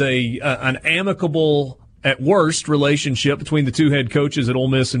there is an amicable, at worst, relationship between the two head coaches at Ole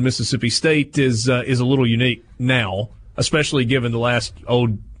Miss and Mississippi State is a little unique now, especially given the last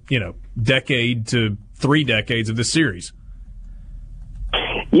decade to 3 decades of this series.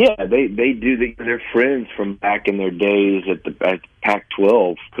 Yeah, they do. They're friends from back in their days at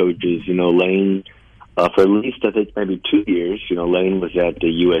Pac-12 coaches. You know, Lane, for at least I think maybe 2 years. You know, Lane was at the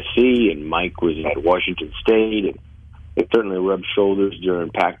USC and Mike was at Washington State, and they certainly rubbed shoulders during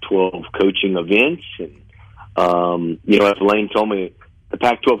Pac-12 coaching events. And you know, as Lane told me, the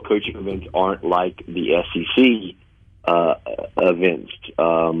Pac-12 coaching events aren't like the SEC events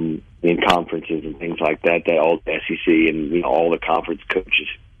in conferences and things like that all the SEC and all the conference coaches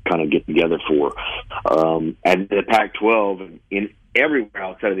kind of get together for. And the Pac-12 and in everywhere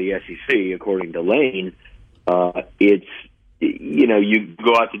outside of the SEC, according to Lane, it's, you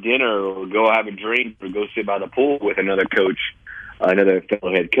go out to dinner or go have a drink or go sit by the pool with another coach, another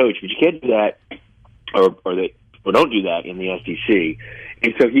fellow head coach, but you can't do that or don't do that in the SEC.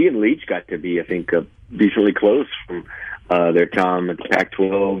 And so he and Leach got to be, I think, decently close from their time at the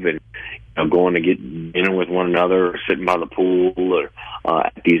Pac-12 and going to get dinner with one another or sitting by the pool or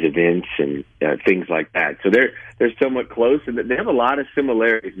at these events and things like that. So they're somewhat close, and they have a lot of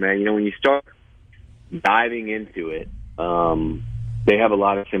similarities, man. You know, when you start diving into it, they have a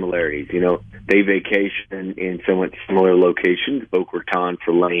lot of similarities. You know, they vacation in somewhat similar locations, Boca Raton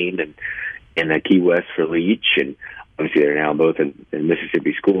for Lane and Key West for Leach, and obviously they're now both in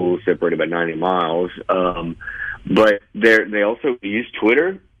Mississippi schools, separated by 90 miles. But they also use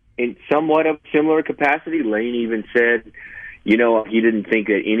Twitter in somewhat of similar capacity. Lane even said, he didn't think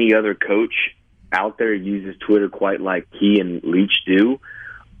that any other coach out there uses Twitter quite like he and Leach do.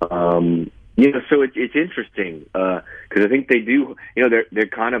 So it's interesting because I think they do. They're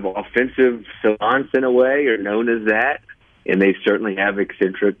kind of offensive savants in a way, or known as that, and they certainly have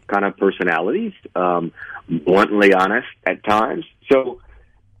eccentric kind of personalities, bluntly honest at times. So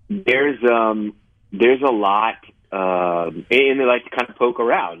there's a lot, and they like to kind of poke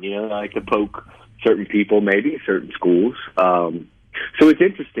around. They like to poke certain people, maybe certain schools. So it's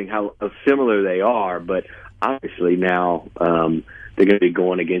interesting how similar they are, but obviously now they're going to be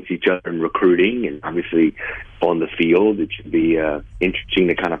going against each other in recruiting, and obviously on the field it should be interesting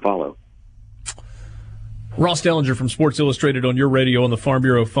to kind of follow. Ross Dellinger from Sports Illustrated on your radio on the Farm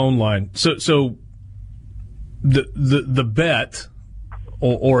Bureau phone line. So the bet,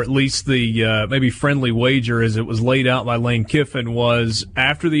 or at least the maybe friendly wager as it was laid out by Lane Kiffin, was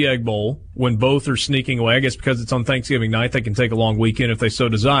after the Egg Bowl, when both are sneaking away, I guess because it's on Thanksgiving night, they can take a long weekend if they so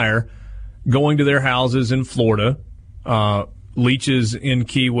desire, going to their houses in Florida, Leach's in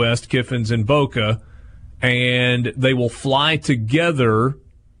Key West, Kiffin's in Boca, and they will fly together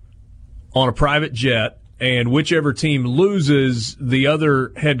on a private jet, and whichever team loses, the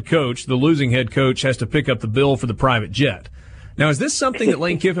other head coach, the losing head coach, has to pick up the bill for the private jet. Now, is this something that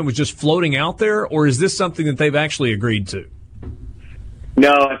Lane Kiffin was just floating out there, or is this something that they've actually agreed to?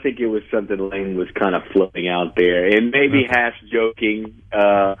 No, I think it was something Lane was kind of floating out there, and maybe half joking,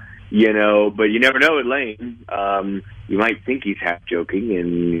 but you never know with Lane. You might think he's half joking,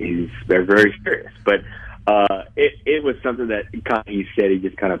 and he's very serious. But it was something that he said he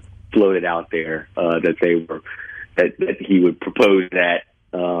just kind of floated out there that he would propose that.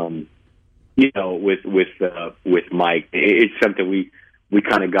 With Mike, it's something we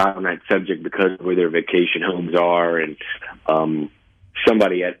kind of got on that subject because of where their vacation homes are, and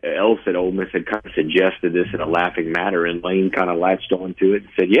somebody else at Ole Miss had kind of suggested this in a laughing matter, and Lane kind of latched onto it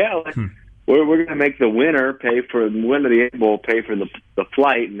and said, we're going to make the winner pay for the winner of the Egg Bowl, pay for the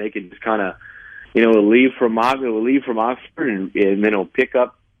flight, and they can just kind of, leave from Oxford, and then he'll pick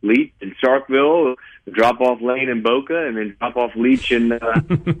up Leach in Starkville, drop off Lane in Boca, and then drop off Leach in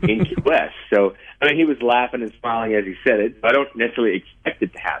Key West. So, I mean, he was laughing and smiling as he said it. I don't necessarily expect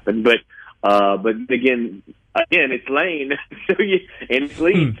it to happen, but again, it's Lane, and it's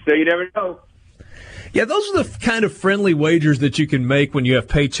Leach, so you never know. Yeah, those are the kind of friendly wagers that you can make when you have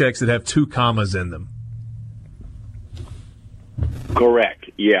paychecks that have 2 commas in them. Correct.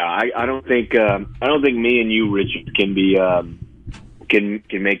 Yeah, I don't think me and you, Richard, can be. Can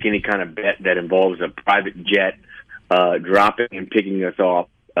make any kind of bet that involves a private jet dropping and picking us off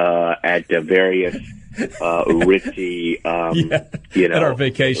at the various ritzy, at our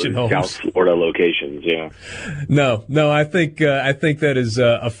vacation homes, South Florida locations. Yeah. No, I think that is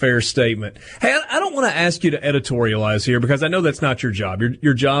a fair statement. Hey, I don't want to ask you to editorialize here because I know that's not your job.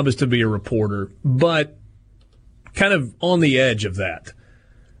 Your job is to be a reporter, but kind of on the edge of that,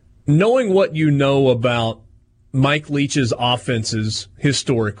 knowing what you know about Mike Leach's offenses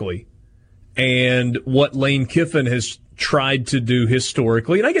historically and what Lane Kiffin has tried to do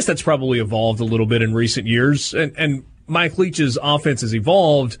historically, and I guess that's probably evolved a little bit in recent years, and Mike Leach's offense has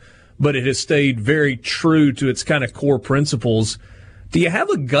evolved, but it has stayed very true to its kind of core principles. Do you have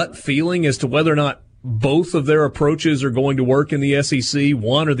a gut feeling as to whether or not both of their approaches are going to work in the SEC?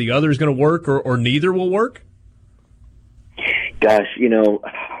 One or the other is going to work, or neither will work? Gosh,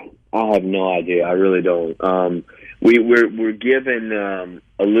 I have no idea. I really don't. We're given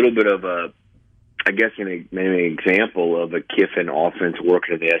a little bit of maybe an example of a Kiffin offense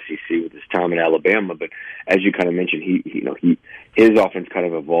working in the SEC with his time in Alabama. But as you kind of mentioned, his offense kind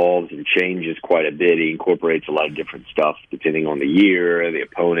of evolves and changes quite a bit. He incorporates a lot of different stuff depending on the year, the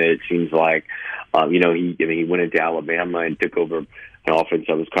opponent. It seems like he went into Alabama and took over an offense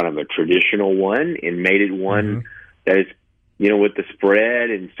that was kind of a traditional one and made it one that is, with the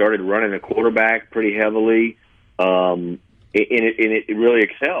spread, and started running the quarterback pretty heavily. And it really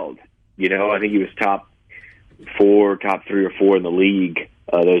excelled. I think he was top 3 or 4 in the league.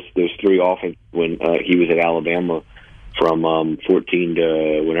 Those 3 offenses when he was at Alabama from 14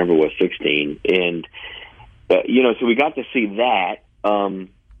 to whenever it was 16. And, so we got to see that.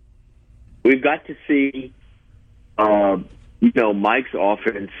 We've got to see, Mike's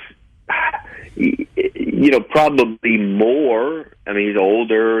offense, probably more. I mean, he's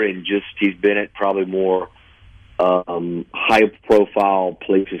older and he's been at probably more high-profile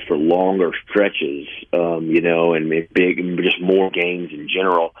places for longer stretches, and big, and just more games in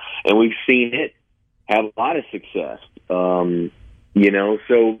general. And we've seen it have a lot of success. So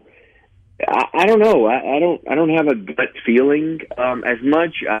I don't know. I don't have a gut feeling as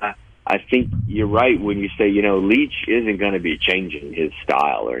much. I think you're right when you say, Leach isn't going to be changing his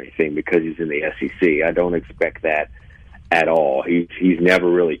style or anything because he's in the SEC. I don't expect that at all. He's never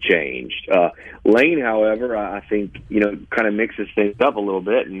really changed. Lane, however, I think, kind of mixes things up a little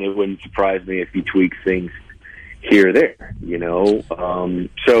bit, and it wouldn't surprise me if he tweaks things here or there,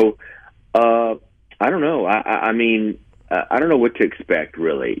 So, I don't know. I mean, I don't know what to expect,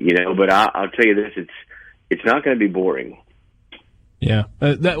 really, but I'll tell you this, it's not going to be boring. Yeah,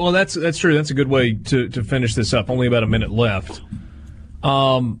 that's true. That's a good way to finish this up. Only about a minute left.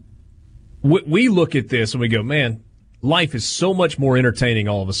 We look at this and we go, man, life is so much more entertaining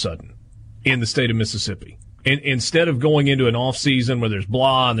all of a sudden in the state of Mississippi. Instead of going into an off season where there's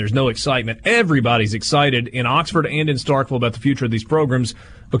blah and there's no excitement, everybody's excited in Oxford and in Starkville about the future of these programs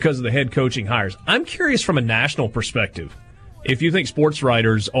because of the head coaching hires. I'm curious from a national perspective if you think sports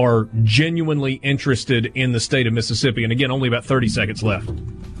writers are genuinely interested in the state of Mississippi. And again, only about 30 seconds left.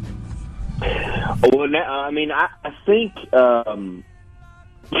 Well, I mean, I think, I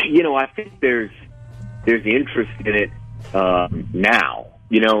think there's interest in it now.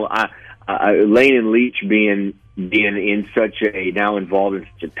 Lane and Leach being in such now involved in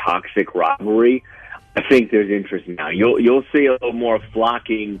such a toxic rivalry, I think there's interest now. You'll see a little more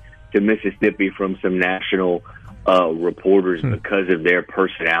flocking to Mississippi from some national reporters because of their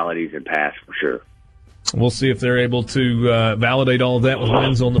personalities and past, for sure. We'll see if they're able to validate all of that with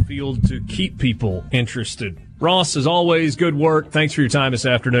wins on the field to keep people interested. Ross, as always, good work. Thanks for your time this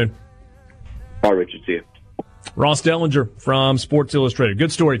afternoon. All right, Richard. See you. Ross Dellinger from Sports Illustrated.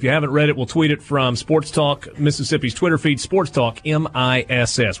 Good story. If you haven't read it, we'll tweet it from Sports Talk Mississippi's Twitter feed, Sports Talk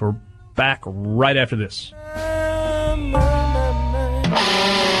MISS. We're back right after this.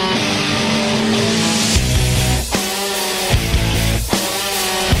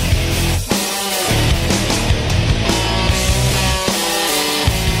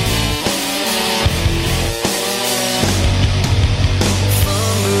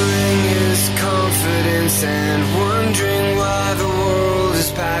 And wondering why the world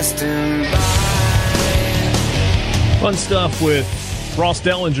has passed him by. Fun stuff with Ross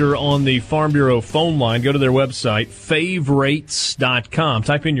Dellinger on the Farm Bureau phone line. Go to their website, favrates.com.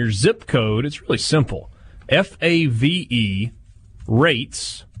 Type in your zip code. It's really simple. FAVE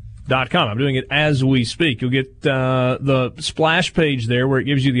rates.com. I'm doing it as we speak. You'll get the splash page there where it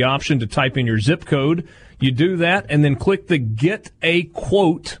gives you the option to type in your zip code. You do that and then click the Get a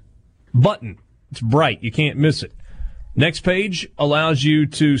Quote button. It's bright. You can't miss it. Next page allows you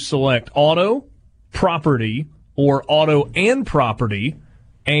to select auto, property, or auto and property,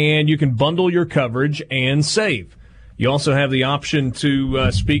 and you can bundle your coverage and save. You also have the option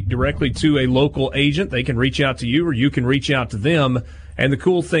to speak directly to a local agent. They can reach out to you or you can reach out to them. And the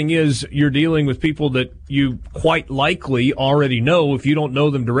cool thing is you're dealing with people that you quite likely already know. If you don't know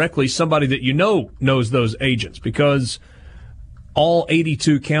them directly, somebody that you know knows those agents, because all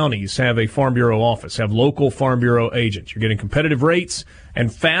 82 counties have a Farm Bureau office, have local Farm Bureau agents. You're getting competitive rates and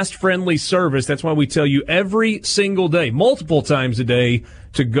fast, friendly service. That's why we tell you every single day, multiple times a day,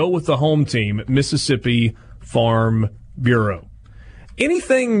 to go with the home team, Mississippi Farm Bureau.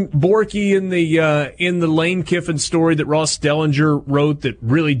 Anything, Borky, in the Lane Kiffin story that Ross Dellinger wrote that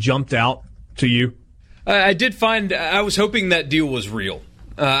really jumped out to you? I did find, I was hoping that deal was real.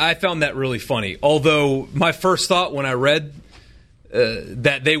 I found that really funny. Although my first thought when I read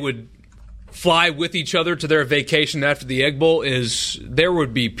that they would fly with each other to their vacation after the Egg Bowl is there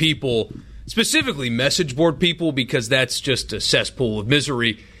would be people, specifically message board people, because that's just a cesspool of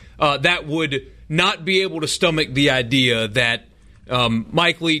misery, that would not be able to stomach the idea that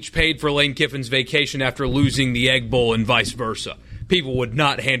Mike Leach paid for Lane Kiffin's vacation after losing the Egg Bowl and vice versa. People would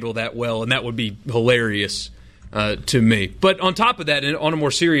not handle that well, and that would be hilarious to me. But on top of that, and on a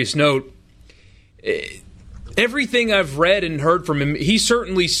more serious note, everything I've read and heard from him, he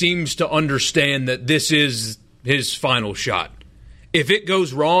certainly seems to understand that this is his final shot. If it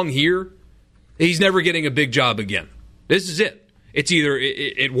goes wrong here, he's never getting a big job again. This is it. It's either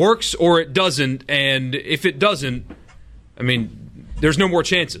it works or it doesn't, and if it doesn't, I mean, there's no more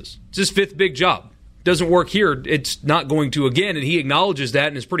chances. It's his fifth big job. Doesn't work here, it's not going to again, and he acknowledges that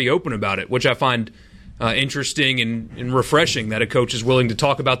and is pretty open about it, which I find interesting and refreshing that a coach is willing to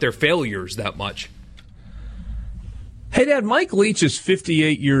talk about their failures that much. Hey, Dad, Mike Leach is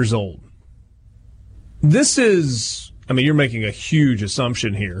 58 years old. This is, I mean, you're making a huge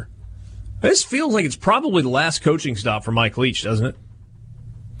assumption here. This feels like it's probably the last coaching stop for Mike Leach, doesn't it?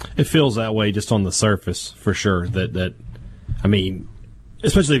 It feels that way just on the surface, for sure. That I mean,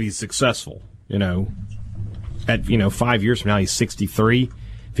 especially if he's successful, At 5 years from now, he's 63.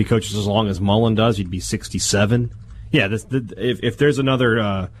 If he coaches as long as Mullen does, he'd be 67. Yeah, if there's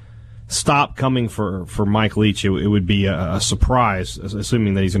another stop coming for Mike Leach, it would be a surprise,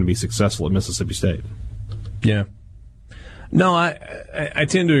 assuming that he's going to be successful at Mississippi State. Yeah. No, I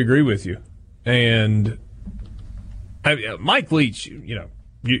tend to agree with you. And Mike Leach,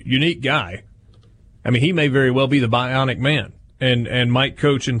 unique guy. I mean, he may very well be the bionic man and might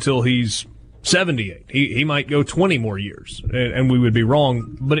coach until he's 78. He might go 20 more years, and we would be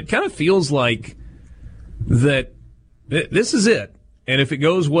wrong. But it kind of feels like that this is it. And if it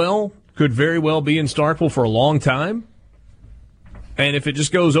goes well, could very well be in Starkville for a long time. And if it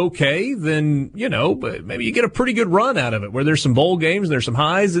just goes okay, then, but maybe you get a pretty good run out of it where there's some bowl games and there's some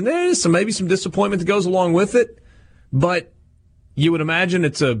highs and there's maybe some disappointment that goes along with it. But you would imagine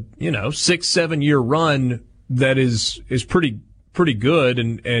it's a, 6-7 year run that is pretty good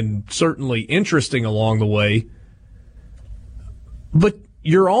and certainly interesting along the way. But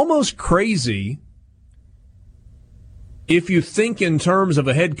you're almost crazy if you think in terms of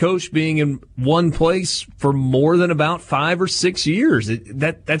a head coach being in one place for more than about 5 or 6 years.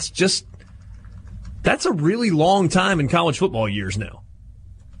 That's a really long time in college football years now.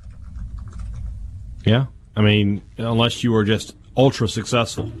 Yeah. I mean, unless you were just ultra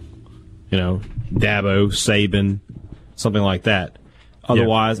successful, Dabo, Saban, something like that.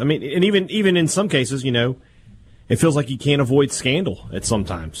 Otherwise, yeah. I mean, and even in some cases, it feels like you can't avoid scandal at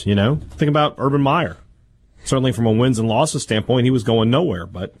sometimes, Think about Urban Meyer. Certainly from a wins and losses standpoint, he was going nowhere,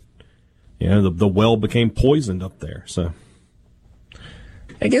 but the well became poisoned up there. So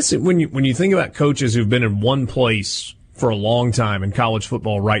I guess when you think about coaches who've been in one place for a long time in college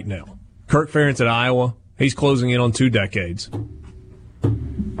football right now, Kirk Ferentz at Iowa, he's closing in on 2 decades.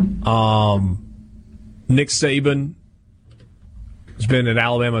 Nick Saban has been at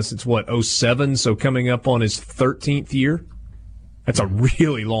Alabama since 2007, so coming up on his 13th year. That's a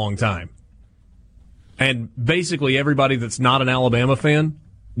really long time. And basically everybody that's not an Alabama fan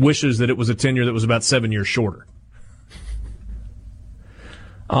wishes that it was a tenure that was about 7 years shorter.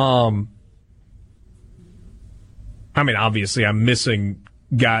 I mean, obviously I'm missing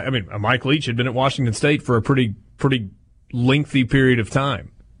Mike Leach had been at Washington State for a pretty lengthy period of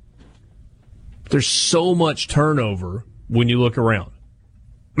time. There's so much turnover when you look around.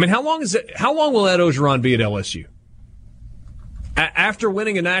 I mean, how long will Ed Orgeron be at LSU? After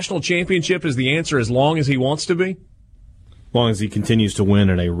winning a national championship, is the answer as long as he wants to be? As long as he continues to win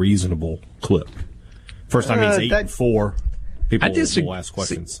at a reasonable clip. First time he's 8-4, people will ask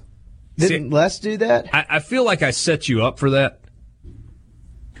questions. Didn't Les do that? I feel like I set you up for that.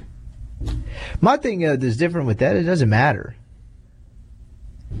 My thing that's different with that, it doesn't matter.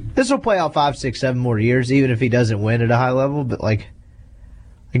 This will play out 5, 6, 7 more years, even if he doesn't win at a high level. But like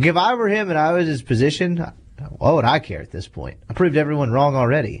if I were him and I was his position, what would I care at this point? I proved everyone wrong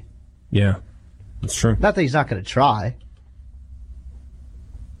already. Yeah, that's true. Not that he's not going to try.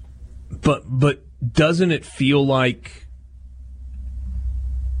 But doesn't it feel like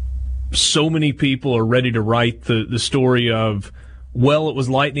so many people are ready to write the story of, well, it was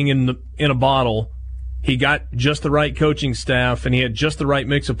lightning in a bottle. He got just the right coaching staff and he had just the right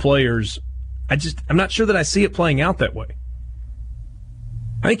mix of players. I'm not sure that I see it playing out that way.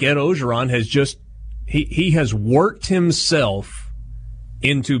 I think Ed Orgeron has he has worked himself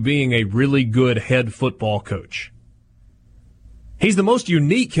into being a really good head football coach. He's the most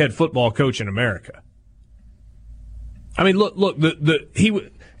unique head football coach in America. I mean, look,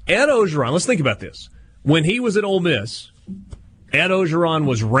 Ed Orgeron, let's think about this. When he was at Ole Miss, Ed Orgeron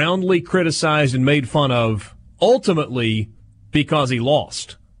was roundly criticized and made fun of, ultimately because he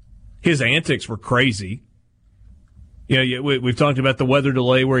lost. His antics were crazy. We've talked about the weather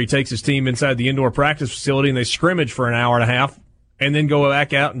delay where he takes his team inside the indoor practice facility and they scrimmage for an hour and a half and then go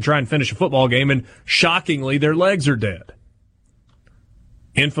back out and try and finish a football game, and shockingly, their legs are dead.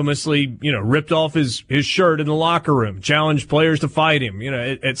 Infamously, ripped off his shirt in the locker room, challenged players to fight him,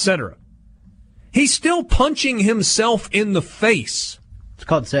 et cetera. He's still punching himself in the face. It's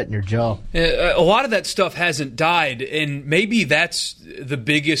called setting your jaw. A lot of that stuff hasn't died, and maybe that's the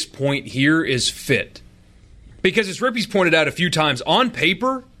biggest point here is fit. Because as Rippy's pointed out a few times, on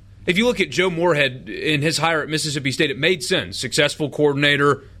paper, if you look at Joe Moorhead in his hire at Mississippi State, it made sense. Successful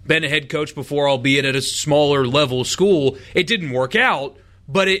coordinator, been a head coach before, albeit at a smaller level school. It didn't work out,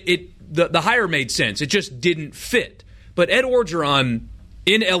 but the hire made sense. It just didn't fit. But Ed Orgeron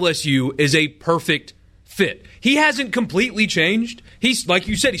in LSU is a perfect fit. He hasn't completely changed. He's, like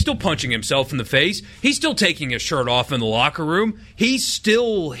you said, he's still punching himself in the face. He's still taking his shirt off in the locker room. He's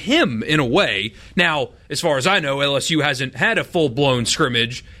still him in a way. Now, as far as I know, LSU hasn't had a full-blown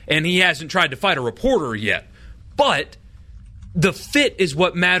scrimmage, and he hasn't tried to fight a reporter yet. But the fit is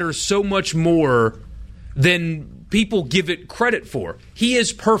what matters so much more than people give it credit for. He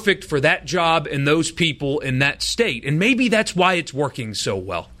is perfect for that job and those people in that state, and maybe that's why it's working so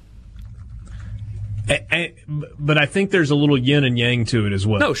well. But I think there's a little yin and yang to it as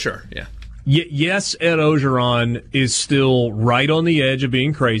well. No, sure, yeah. Yes, Ed Orgeron is still right on the edge of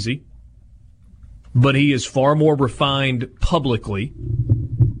being crazy, but he is far more refined publicly.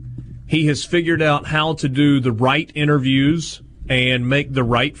 He has figured out how to do the right interviews and make the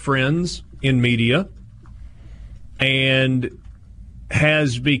right friends in media, and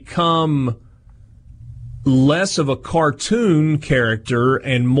has become less of a cartoon character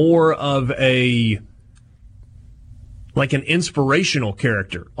and more of an inspirational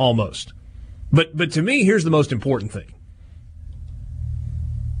character almost. But to me, here's the most important thing.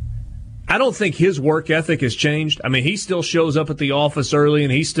 I don't think his work ethic has changed. I mean, he still shows up at the office early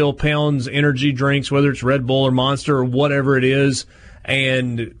and he still pounds energy drinks, whether it's Red Bull or Monster or whatever it is,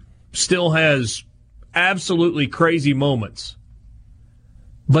 and still has absolutely crazy moments.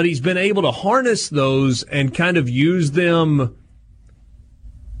 But he's been able to harness those and kind of use them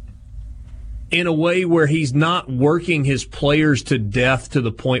in a way where he's not working his players to death to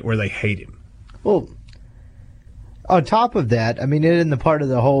the point where they hate him. Well, on top of that, I mean, in the part of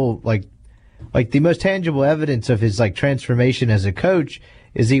the whole, like the most tangible evidence of his transformation as a coach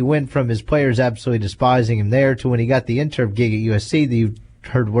is he went from his players absolutely despising him there to when he got the interim gig at USC, you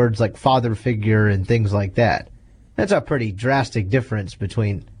heard words like father figure and things like that. That's a pretty drastic difference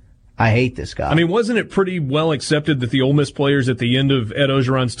between I hate this guy. I mean, wasn't it pretty well accepted that the Ole Miss players at the end of Ed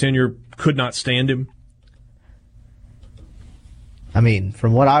Ogeron's tenure could not stand him? I mean,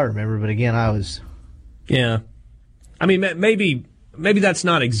 from what I remember, but again, I was... Yeah. I mean, maybe that's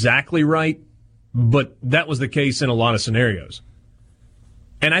not exactly right, but that was the case in a lot of scenarios.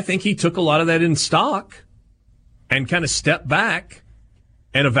 And I think he took a lot of that in stock and kind of stepped back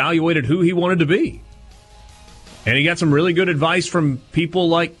and evaluated who he wanted to be. And he got some really good advice from people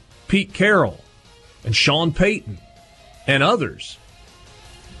like Pete Carroll and Sean Payton and others,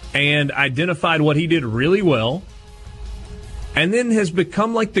 and identified what he did really well, and then has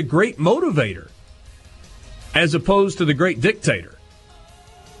become like the great motivator as opposed to the great dictator.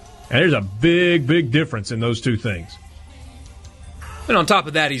 And there's a big, big difference in those two things. And on top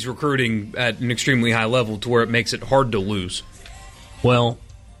of that, he's recruiting at an extremely high level to where it makes it hard to lose. Well,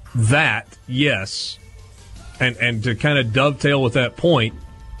 that, yes. And to kind of dovetail with that point,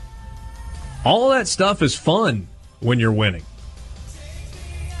 all of that stuff is fun when you're winning.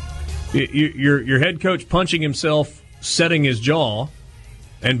 Your head coach punching himself, setting his jaw,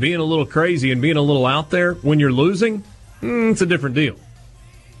 and being a little crazy and being a little out there when you're losing, it's a different deal.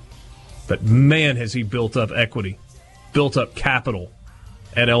 But man, has he built up equity, built up capital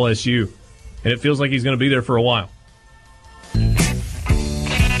at LSU. And it feels like he's going to be there for a while.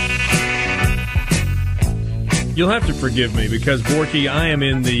 You'll have to forgive me because, Borky, I am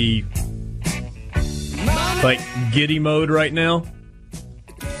in the giddy mode right now.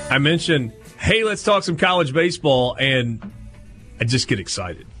 I mentioned, hey, let's talk some college baseball, and I just get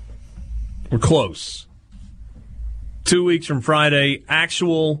excited. We're close. 2 weeks from Friday,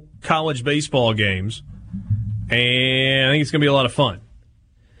 actual college baseball games, and I think it's going to be a lot of fun.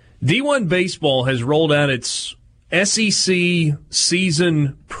 D1 Baseball has rolled out its SEC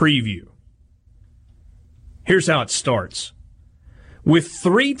season preview. Here's how it starts. With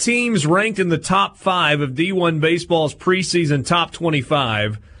 3 teams ranked in the top 5 of D1 Baseball's preseason top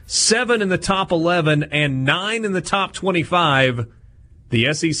 25, 7 in the top 11, and 9 in the top 25,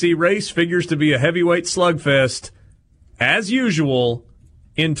 the SEC race figures to be a heavyweight slugfest, as usual,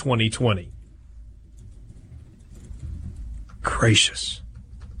 in 2020. Gracious.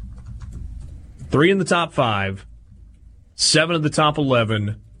 3 in the top 5, 7 of the top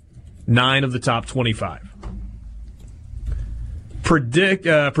 11, 9 of the top 25.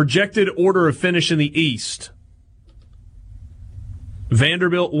 Projected order of finish in the East.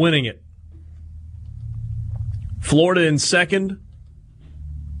 Vanderbilt winning it. Florida in second.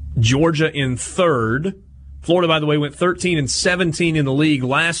 Georgia in third. Florida, by the way, went 13-17 in the league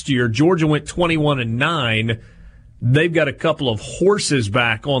last year. Georgia went 21-9. They've got a couple of horses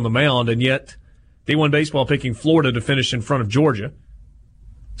back on the mound, and yet D1 Baseball picking Florida to finish in front of Georgia.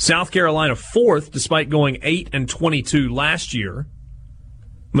 South Carolina fourth, despite going 8-22 last year.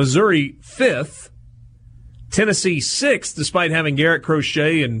 Missouri fifth. Tennessee sixth, despite having Garrett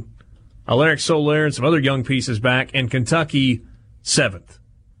Crochet and Alaric Soler and some other young pieces back. And Kentucky seventh.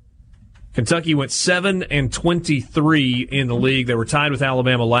 Kentucky went 7-23 in the league. They were tied with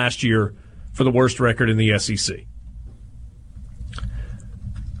Alabama last year for the worst record in the SEC.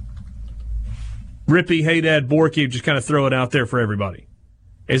 Rippy, Haydad, Borky, just kind of throw it out there for everybody.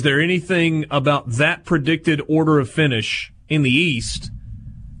 Is there anything about that predicted order of finish in the East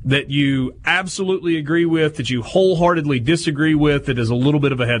that you absolutely agree with, that you wholeheartedly disagree with, that is a little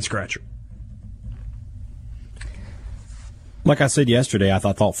bit of a head-scratcher? Like I said yesterday, I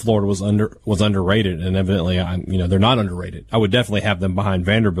thought Florida was underrated, and evidently, they're not underrated. I would definitely have them behind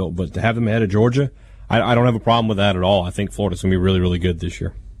Vanderbilt, but to have them ahead of Georgia, I don't have a problem with that at all. I think Florida's going to be really, really good this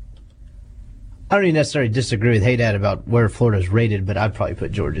year. I don't even necessarily disagree with Haydad about where Florida's rated, but I'd probably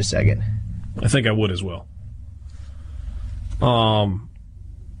put Georgia second. I think I would as well.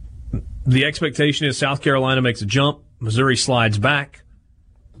 The expectation is South Carolina makes a jump. Missouri slides back.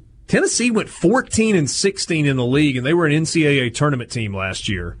 Tennessee went 14-16 in the league, and they were an NCAA tournament team last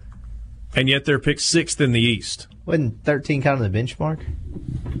year, and yet they're picked 6th in the East. Wasn't 13 kind of the benchmark?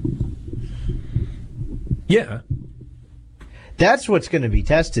 Yeah. That's what's going to be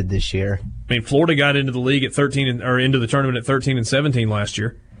tested this year. I mean, Florida got into the league at 13 or into the tournament at 13-17 last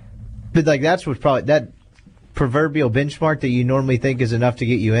year. But like that's what's probably that proverbial benchmark that you normally think is enough to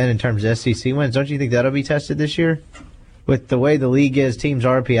get you in terms of SEC wins. Don't you think that'll be tested this year? With the way the league is, teams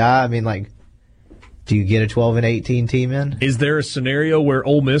RPI, I mean, like, do you get a 12-18 team in? Is there a scenario where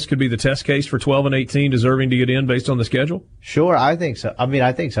Ole Miss could be the test case for 12-18 deserving to get in based on the schedule? Sure, I think so.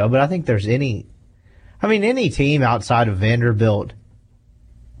 I think so. But I think there's any team outside of Vanderbilt,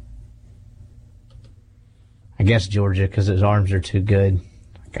 I guess Georgia, because his arms are too good.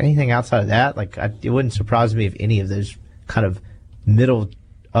 Like anything outside of that, it wouldn't surprise me if any of those kind of middle,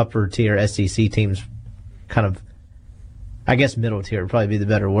 upper tier SEC teams kind of, I guess middle tier would probably be the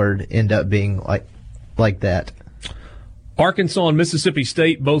better word, end up being like that. Arkansas and Mississippi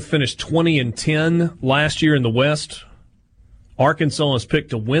State both finished 20-10 last year in the West. Arkansas is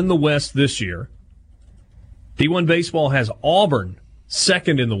picked to win the West this year. D1 Baseball has Auburn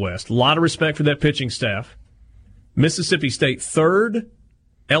second in the West. A lot of respect for that pitching staff. Mississippi State third,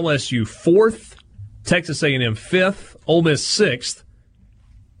 LSU fourth, Texas A&M fifth, Ole Miss sixth,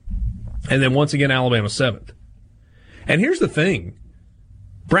 and then once again Alabama seventh. And here's the thing.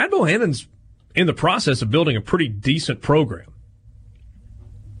 Brad Bohannon's in the process of building a pretty decent program.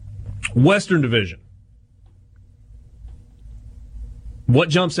 Western Division. What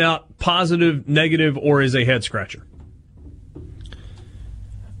jumps out, positive, negative, or is a head-scratcher?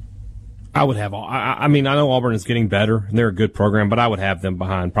 I would have. I mean, I know Auburn is getting better, and they're a good program, but I would have them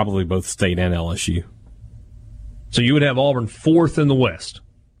behind probably both State and LSU. So you would have Auburn fourth in the West?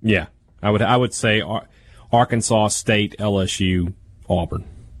 Yeah. I would say Arkansas, State, LSU, Auburn.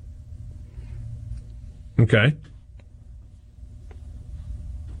 Okay.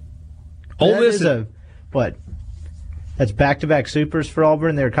 Ole Miss That's back-to-back supers for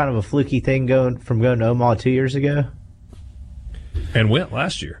Auburn. They were kind of a fluky thing going to Omaha 2 years ago. And went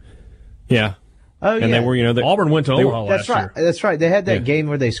last year. Yeah. Oh, yeah. And they were, Auburn went to Omaha last year. That's right. They had that game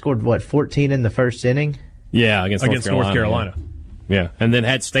where they scored, 14 in the first inning? Yeah, against North Carolina. Yeah. And then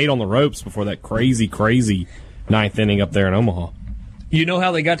had State on the ropes before that crazy ninth inning up there in Omaha. You know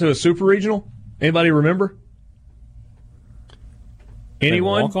how they got to a super regional? Anybody remember?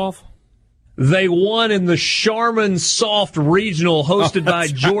 Anyone? Walk-off? They won in the Charmin Soft Regional hosted by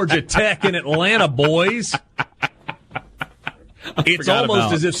Georgia Tech in Atlanta, boys. It's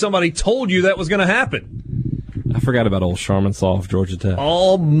almost as if somebody told you that was going to happen. I forgot about old Charmin Soft, Georgia Tech.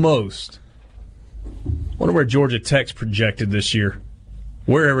 Almost. Wonder where Georgia Tech's projected this year.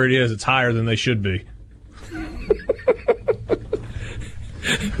 Wherever it is, it's higher than they should be.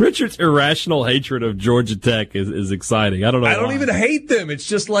 Richard's irrational hatred of Georgia Tech is exciting. I don't know I don't why. even hate them. It's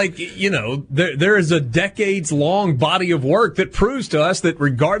just like, there is a decades-long body of work that proves to us that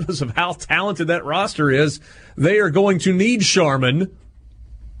regardless of how talented that roster is, they are going to need Charmin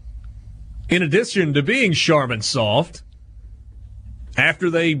in addition to being Charmin Soft after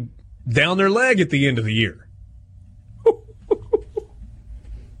they down their leg at the end of the year.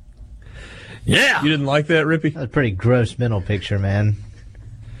 Yeah. You didn't like that, Rippy? That's a pretty gross mental picture, man.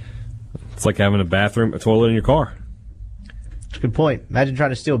 It's like having a toilet in your car. That's a good point. Imagine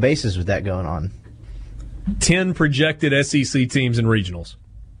trying to steal bases with that going on. 10 projected SEC teams in regionals.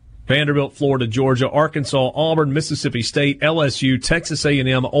 Vanderbilt, Florida, Georgia, Arkansas, Auburn, Mississippi State, LSU, Texas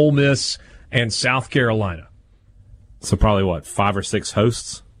A&M, Ole Miss, and South Carolina. So probably, 5 or 6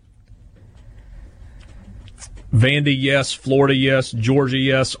 hosts? Vandy, yes. Florida, yes. Georgia,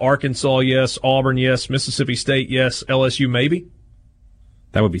 yes. Arkansas, yes. Auburn, yes. Mississippi State, yes. LSU, maybe?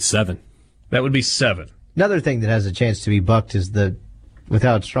 That would be 7. That would be 7. Another thing that has a chance to be bucked is with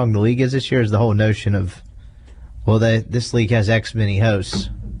how strong the league is this year, is the whole notion of, this league has X many hosts.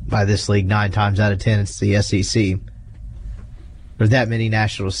 By this league, 9 times out of 10, it's the SEC. There's that many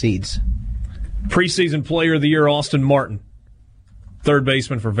national seeds. Preseason Player of the Year, Austin Martin. Third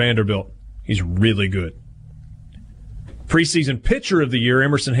baseman for Vanderbilt. He's really good. Preseason Pitcher of the Year,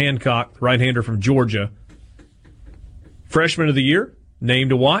 Emerson Hancock, right-hander from Georgia. Freshman of the Year, name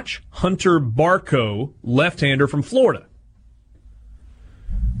to watch, Hunter Barco, left-hander from Florida.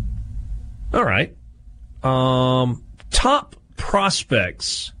 All right. Top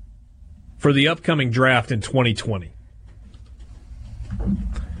prospects for the upcoming draft in 2020.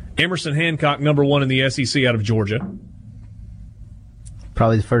 Emerson Hancock, number 1 in the SEC out of Georgia.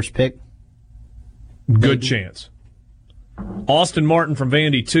 Probably the first pick. Good chance. Austin Martin from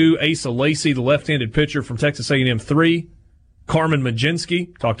Vandy 2, Asa Lacy, the left-handed pitcher from Texas A&M 3, Carmen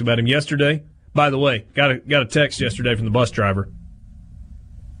Majinski, talked about him yesterday. By the way, got a text yesterday from the bus driver.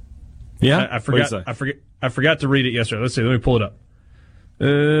 Yeah, I forgot to read it yesterday. Let's see. Let me pull it up.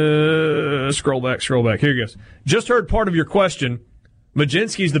 Scroll back. Here he goes. Just heard part of your question.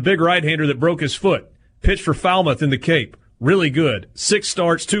 Majinski's the big right-hander that broke his foot. Pitched for Falmouth in the Cape. Really good. 6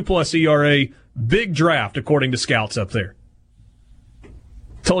 starts, 2+ ERA. Big draft, according to scouts up there.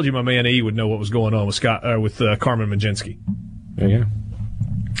 Told you my man E would know what was going on with Carmen Majinski. Yeah.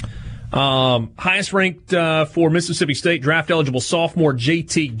 Highest ranked for Mississippi State draft-eligible sophomore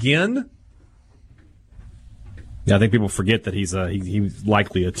JT Ginn. Yeah, I think people forget that he's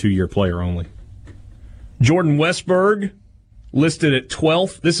likely a 2-year player only. Jordan Westberg listed at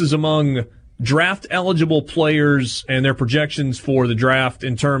 12th. This is among draft-eligible players and their projections for the draft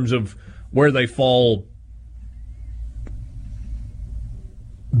in terms of where they fall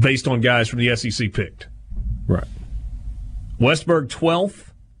based on guys from the SEC picked. Right. Westberg 12th.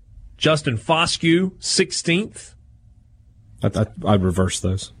 Justin Foscue 16th. I'd reverse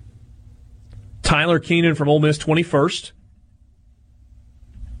those. Tyler Keenan from Ole Miss 21st.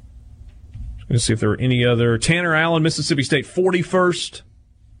 Let's see if there were any other. Tanner Allen, Mississippi State 41st.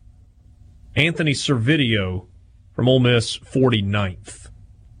 Anthony Servideo from Ole Miss 49th.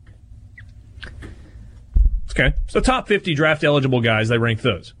 Okay, so top 50 draft eligible guys, they rank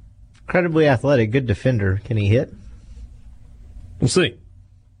those. Incredibly athletic, good defender. Can he hit? We'll see.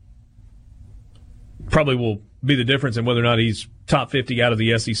 Probably will be the difference in whether or not he's top 50 out of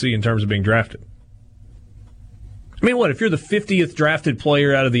the SEC in terms of being drafted. I mean, what, if you're the 50th drafted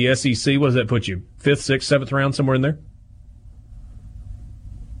player out of the SEC, what does that put you? 5th, 6th, 7th round, somewhere in there?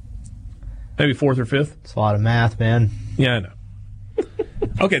 Maybe 4th or 5th? It's a lot of math, man. Yeah, I know.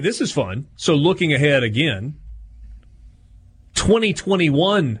 Okay, this is fun. So looking ahead again,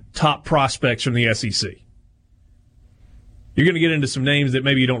 2021 top prospects from the SEC. You're going to get into some names that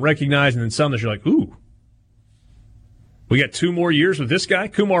maybe you don't recognize, and then some that you're like, ooh. We got 2 more years with this guy?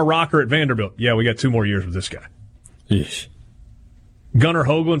 Kumar Rocker at Vanderbilt. Yeah, we got 2 more years with this guy. Yeesh. Gunnar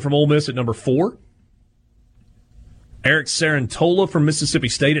Hoagland from Ole Miss at number 4. Eric Sarantola from Mississippi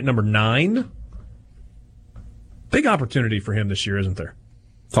State at number 9. Big opportunity for him this year, isn't there?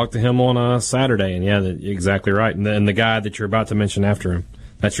 Talked to him on Saturday, and yeah, exactly right. And the guy that you're about to mention after him,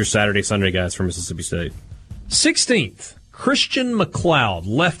 that's your Saturday, Sunday guys from Mississippi State. 16th, Christian McLeod,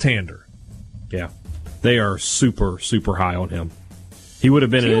 left-hander. Yeah, they are super, super high on him. He would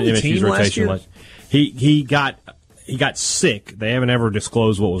have been in MSU's rotation. He got sick. They haven't ever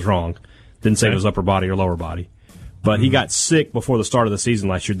disclosed what was wrong. Didn't say it was upper body or lower body. But he got sick before the start of the season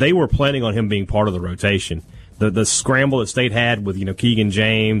last year. They were planning on him being part of the rotation. The scramble that State had with Keegan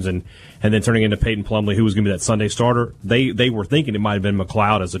James and then turning into Peyton Plumlee, who was going to be that Sunday starter, they were thinking it might have been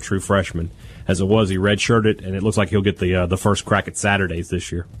McLeod as a true freshman. As it was, he redshirted, and it looks like he'll get the first crack at Saturdays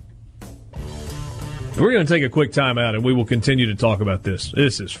this year. We're going to take a quick time out, and we will continue to talk about this.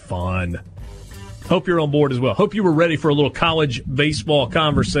 This is fun. Hope you're on board as well. Hope you were ready for a little college baseball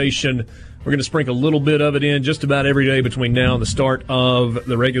conversation. We're going to sprinkle a little bit of it in just about every day between now and the start of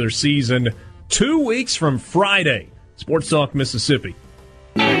the regular season. 2 weeks from Friday, Sports Talk Mississippi.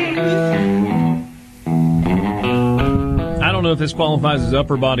 I don't know if this qualifies as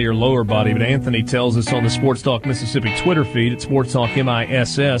upper body or lower body, but Anthony tells us on the Sports Talk Mississippi Twitter feed at Sports Talk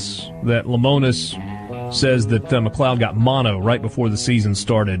MISS that Lamonis says that McLeod got mono right before the season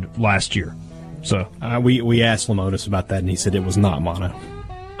started last year. So we asked Lamonis about that, and he said it was not mono.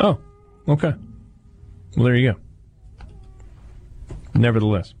 Oh, okay. Well, there you go.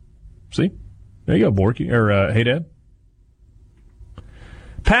 Nevertheless. See? There you go, Borky. Or, hey, Dad.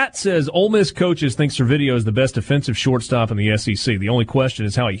 Pat says Ole Miss coaches think Servideo is the best defensive shortstop in the SEC. The only question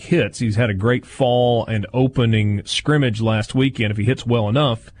is how he hits. He's had a great fall and opening scrimmage last weekend. If he hits well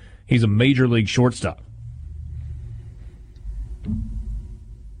enough, he's a major league shortstop.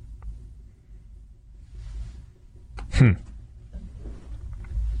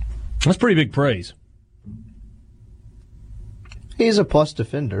 That's pretty big praise. He's a plus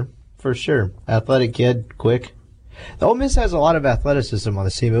defender, for sure. Athletic kid, quick. The Ole Miss has a lot of athleticism on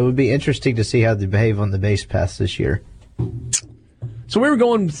the team. It would be interesting to see how they behave on the base paths this year. So we were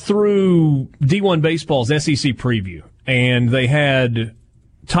going through D1 Baseball's SEC preview, and they had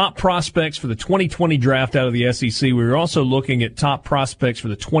top prospects for the 2020 draft out of the SEC. We were also looking at top prospects for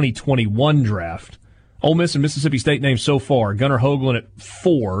the 2021 draft. Ole Miss and Mississippi State names so far: Gunnar Hoagland at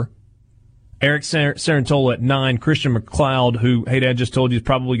 4, Eric Sarantola at 9, Christian McLeod, who, hey, Dad just told you is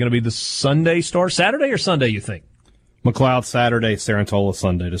probably going to be the Sunday star. Saturday or Sunday, you think? McLeod Saturday, Sarantola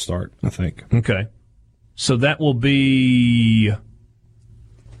Sunday to start, I think. Okay. So that will be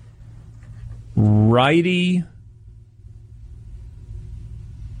righty.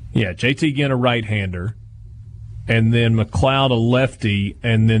 Yeah, JT Ginn, a right-hander. And then McLeod, a lefty.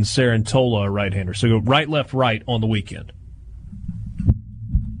 And then Sarantola, a right-hander. So go right, left, right on the weekend.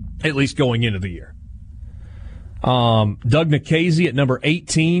 At least going into the year. Doug Nikhazy at number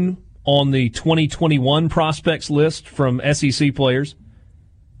 18 on the 2021 prospects list from SEC players.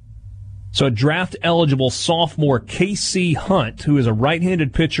 So a draft-eligible sophomore, K.C. Hunt, who is a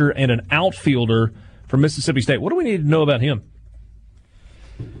right-handed pitcher and an outfielder from Mississippi State. What do we need to know about him?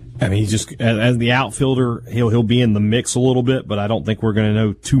 I mean, he's just, as the outfielder, he'll be in the mix a little bit, but I don't think we're going to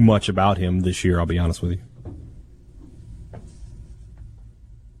know too much about him this year, I'll be honest with you.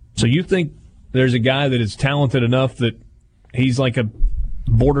 So you think there's a guy that is talented enough that he's like a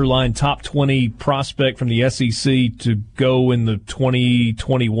borderline top 20 prospect from the SEC to go in the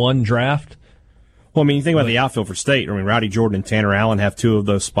 2021 draft? Well, I mean, you think about the outfield for State. I mean, Rowdy Jordan and Tanner Allen have two of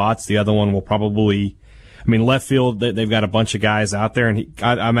those spots. The other one will probably, I mean, left field, they've got a bunch of guys out there, and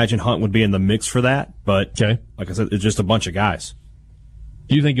I imagine Hunt would be in the mix for that. But, okay, like I said, it's just a bunch of guys.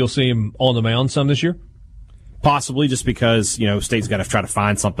 Do you think you'll see him on the mound some this year? Possibly, just because, you know, State's got to try to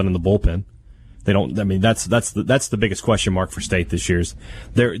find something in the bullpen. They don't. I mean, that's the biggest question mark for State this year's.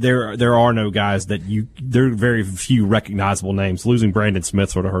 There are no guys that there are very few recognizable names. Losing Brandon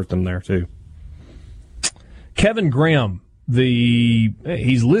Smith would have hurt them there too. Kevin Graham,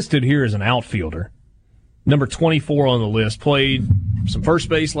 he's listed here as an outfielder, number 24 on the list. Played some first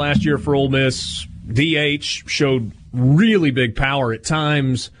base last year for Ole Miss. DH, showed really big power at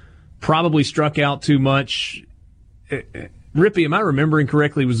times. Probably struck out too much. Rippy, am I remembering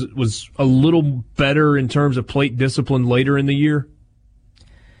correctly, was a little better in terms of plate discipline later in the year?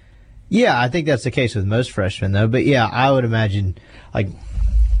 Yeah, I think that's the case with most freshmen, though. But, yeah, I would imagine, like,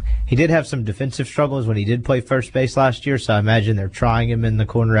 he did have some defensive struggles when he did play first base last year, so I imagine they're trying him in the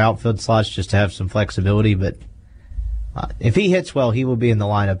corner outfield slots just to have some flexibility. But if he hits well, he will be in the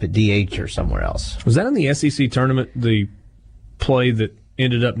lineup at DH or somewhere else. Was that in the SEC tournament, the play that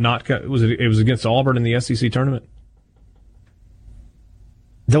ended up not – it was against Auburn in the SEC tournament?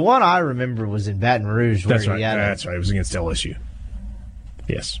 The one I remember was in Baton Rouge. Where That's right. That's right. It was against LSU.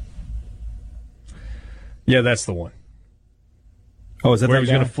 Yes. Yeah, that's the one. Oh, is that where he was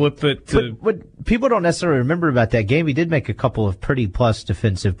going to flip it to? What people don't necessarily remember about that game, he did make a couple of pretty plus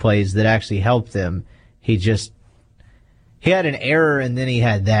defensive plays that actually helped them. He had an error and then he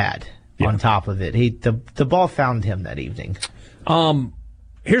had that on top of it. The ball found him that evening.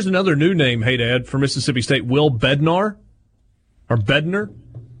 Here's another new name, hey Dad, for Mississippi State. Will Bednar or Bednar.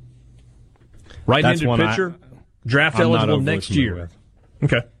 Right-handed pitcher, draft eligible next year.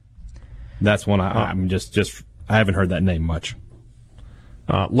 Okay. That's one I'm just I haven't heard that name much.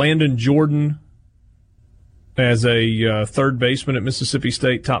 Landon Jordan as a third baseman at Mississippi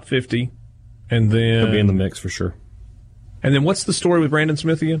State, top 50. And then he'll be in the mix for sure. And then what's the story with Brandon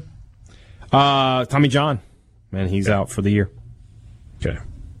Smith again? Tommy John. Man, he's out for the year. Okay.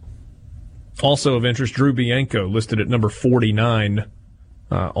 Also of interest, Drew Bianco, listed at number 49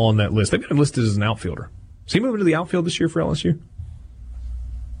 on that list. They've got him listed as an outfielder. Is he moving to the outfield this year for LSU?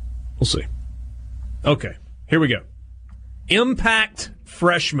 We'll see. Okay, here we go. Impact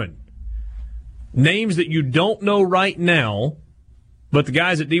freshmen. Names that you don't know right now, but the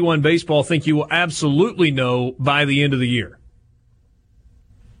guys at D1 Baseball think you will absolutely know by the end of the year.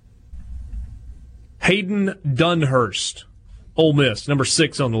 Hayden Dunhurst, Ole Miss, number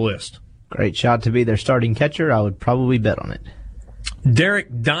 6 on the list. Great shot to be their starting catcher. I would probably bet on it.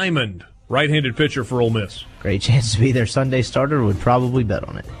 Derek Diamond, right-handed pitcher for Ole Miss. Great chance to be their Sunday starter. Would probably bet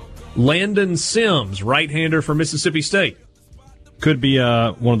on it. Landon Sims, right-hander for Mississippi State. Could be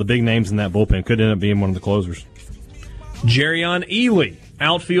one of the big names in that bullpen. Could end up being one of the closers. Jerion Ely,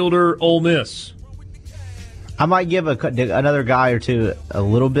 outfielder, Ole Miss. I might give another guy or two a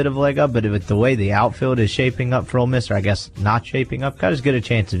little bit of a leg up, but with the way the outfield is shaping up for Ole Miss, or I guess not shaping up, got as good a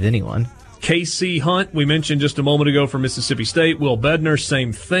chance as anyone. K.C. Hunt, we mentioned just a moment ago for Mississippi State. Will Bednar,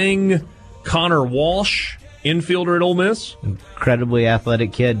 same thing. Connor Walsh, infielder at Ole Miss. Incredibly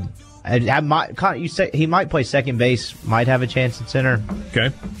athletic kid. You say he might play second base, might have a chance at center.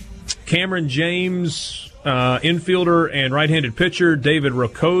 Okay. Cameron James, infielder and right-handed pitcher. David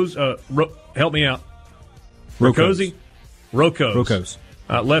Rocose, help me out. Rocose? Rocose.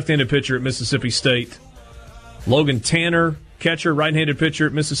 Left-handed pitcher at Mississippi State. Logan Tanner, catcher, right-handed pitcher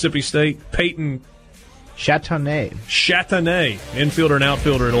at Mississippi State. Peyton Chatonnay, infielder and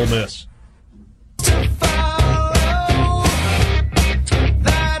outfielder at Ole Miss.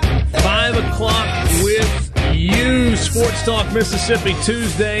 5 o'clock with you, Sports Talk Mississippi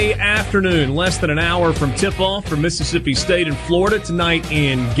Tuesday afternoon. Less than an hour from tip-off for Mississippi State and Florida tonight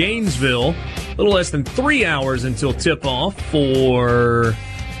in Gainesville. A little less than 3 hours until tip-off for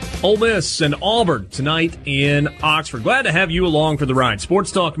Ole Miss and Auburn tonight in Oxford. Glad to have you along for the ride.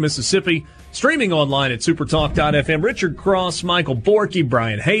 Sports Talk Mississippi, streaming online at supertalk.fm. Richard Cross, Michael Borky,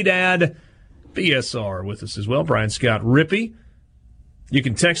 Brian Haydad, BSR with us as well. Brian Scott Rippey. You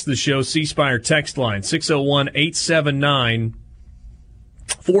can text the show, C-Spire text line,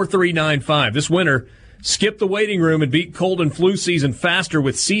 601-879-4395. This winter, skip the waiting room and beat cold and flu season faster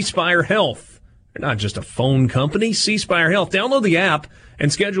with C-Spire Health. They're not just a phone company, C-Spire Health. Download the app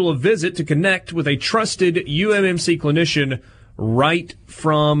and schedule a visit to connect with a trusted UMMC clinician right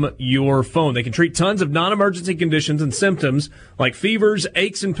from your phone. They can treat tons of non-emergency conditions and symptoms like fevers,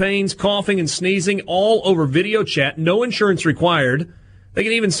 aches and pains, coughing and sneezing, all over video chat, no insurance required. They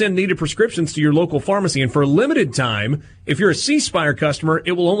can even send needed prescriptions to your local pharmacy. And for a limited time, if you're a C-Spire customer,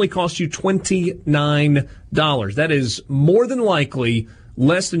 it will only cost you $29. That is more than likely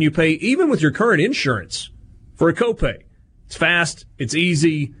less than you pay even with your current insurance for a copay. It's fast, it's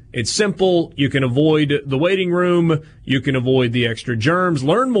easy, it's simple. You can avoid the waiting room. You can avoid the extra germs.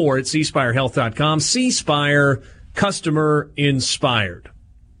 Learn more at cspirehealth.com. C-Spire, customer inspired.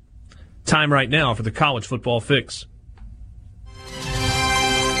 Time right now for the college football fix.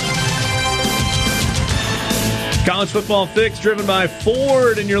 College Football Fix driven by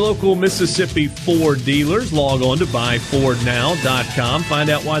Ford and your local Mississippi Ford dealers. Log on to buyfordnow.com.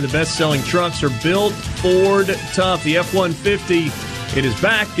 Find out why the best-selling trucks are built Ford tough. The F-150, it is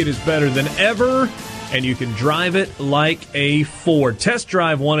back. It is better than ever, and you can drive it like a Ford. Test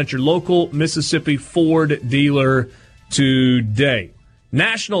drive one at your local Mississippi Ford dealer today.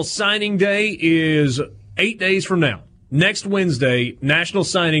 National Signing Day is 8 days from now. Next Wednesday, National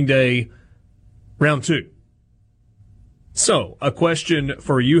Signing Day, round 2. So, a question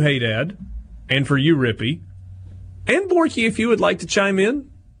for you, Haydad, and for you, Rippey, and Borky, if you would like to chime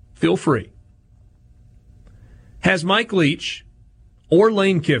in, feel free. Has Mike Leach or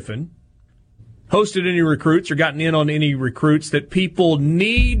Lane Kiffin hosted any recruits or gotten in on any recruits that people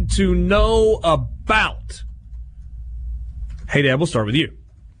need to know about? Haydad, we'll start with you.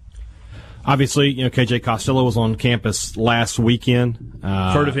 Obviously, KJ Costello was on campus last weekend.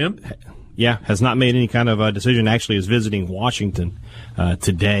 Heard of him? Yeah, has not made any kind of decision. Actually, is visiting Washington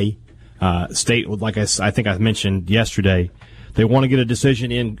today. State, like I think I mentioned yesterday, they want to get a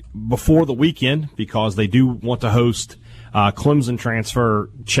decision in before the weekend because they do want to host Clemson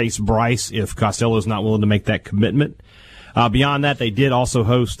transfer Chase Bryce if Costello is not willing to make that commitment. Beyond that, they did also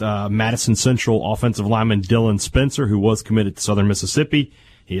host Madison Central offensive lineman Dylan Spencer, who was committed to Southern Mississippi.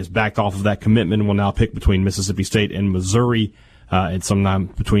 He has backed off of that commitment and will now pick between Mississippi State and Missouri. It's sometime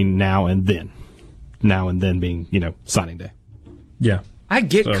between now and then. Now and then being, signing day. Yeah. I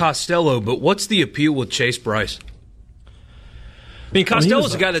get Costello, but what's the appeal with Chase Bryce? I mean,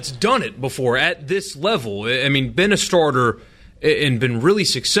 Costello's a guy that's done it before at this level. I mean, been a starter and been really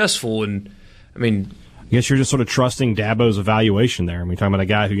successful. And, I guess you're just sort of trusting Dabo's evaluation there. Talking about a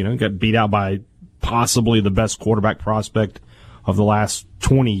guy who, got beat out by possibly the best quarterback prospect of the last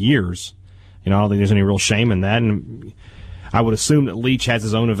 20 years. I don't think there's any real shame in that. And I would assume that Leach has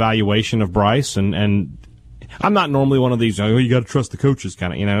his own evaluation of Bryce, and I'm not normally one of these, you got to trust the coaches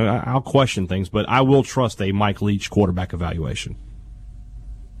kind of, I'll question things, but I will trust a Mike Leach quarterback evaluation.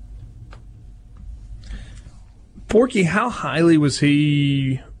 Borky, how highly was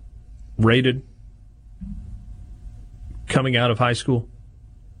he rated coming out of high school?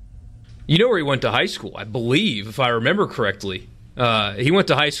 You know where he went to high school, I believe, if I remember correctly. He went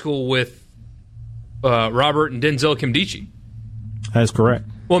to high school with Robert and Denzel Kimdichie. That's correct.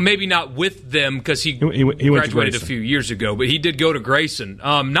 Well, maybe not with them because he graduated a few years ago, but he did go to Grayson.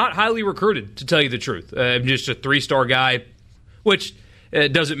 Not highly recruited, to tell you the truth. Just a 3-star guy, which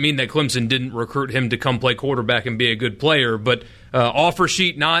doesn't mean that Clemson didn't recruit him to come play quarterback and be a good player, but offer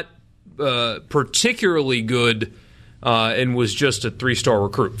sheet not particularly good and was just a 3-star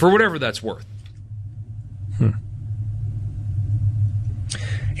recruit, for whatever that's worth.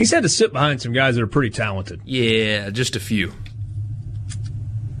 He's had to sit behind some guys that are pretty talented. Yeah, just a few.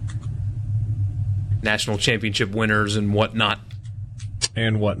 National championship winners and whatnot.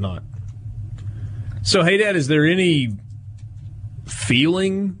 So, hey, Dad, is there any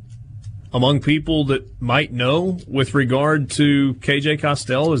feeling among people that might know with regard to KJ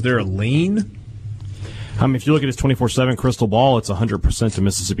Costello? Is there a lean? If you look at his 24/7 crystal ball, it's 100% to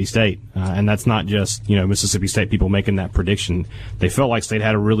Mississippi State. And that's not just, Mississippi State people making that prediction. They felt like State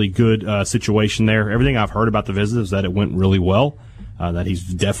had a really good situation there. Everything I've heard about the visit is that it went really well. that he's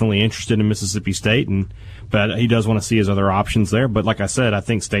definitely interested in Mississippi State, but he does want to see his other options there. But like I said, I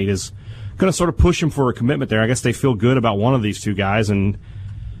think State is going to sort of push him for a commitment there. I guess they feel good about one of these two guys, and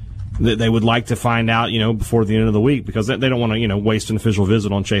they would like to find out, before the end of the week, because they don't want to, waste an official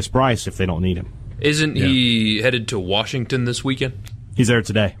visit on Chase Bryce if they don't need him. Isn't he headed to Washington this weekend? He's there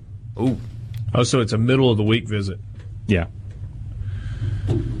today. Ooh. Oh, so it's a middle of the week visit. Yeah.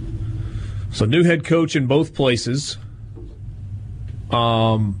 So new head coach in both places.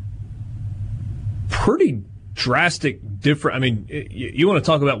 Pretty drastic different. I mean, you want to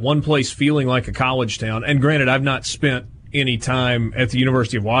talk about one place feeling like a college town. And granted, I've not spent any time at the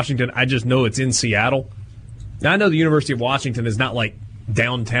University of Washington. I just know it's in Seattle. Now, I know the University of Washington is not like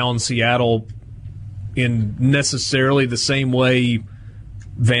downtown Seattle in necessarily the same way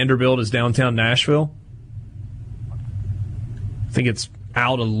Vanderbilt is downtown Nashville. I think it's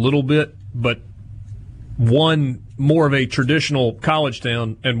out a little bit, but one more of a traditional college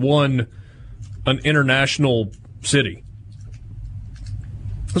town and one an international city.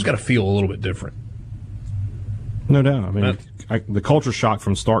 It's got to feel a little bit different. No doubt. I mean, the culture shock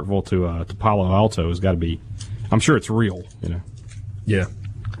from Starkville to Palo Alto has got to be. I'm sure it's real. Yeah,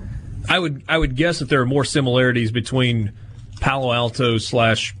 I would guess that there are more similarities between Palo Alto /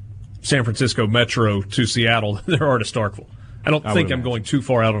 San Francisco Metro to Seattle than there are to Starkville. I don't think I'm going too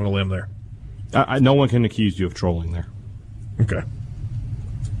far out on a limb there. No one can accuse you of trolling there. Okay.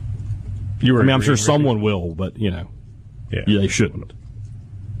 I'm sure someone will, but yeah, they shouldn't.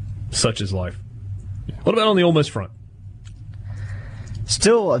 Such is life. Yeah. What about on the Ole Miss front?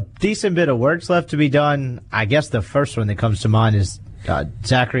 Still a decent bit of work's left to be done. I guess the first one that comes to mind is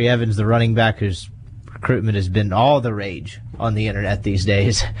Zachary Evans, the running back, whose recruitment has been all the rage on the internet these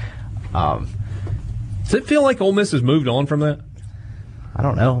days. Does it feel like Ole Miss has moved on from that? I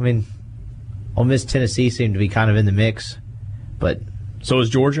don't know. I mean, Ole Miss, Tennessee seem to be kind of in the mix, but so is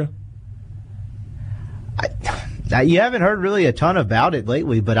Georgia. You haven't heard really a ton about it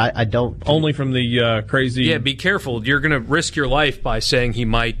lately, but I don't. Only from the crazy. Yeah, be careful. You're going to risk your life by saying he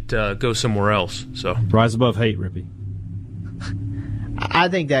might go somewhere else. So rise above hate, Rippy. I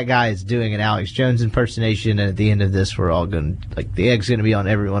think that guy is doing an Alex Jones impersonation, and at the end of this, we're all going to, the egg's going to be on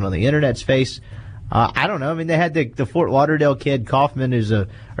everyone on the internet's face. I don't know. I mean, they had the Fort Lauderdale kid, Kaufman,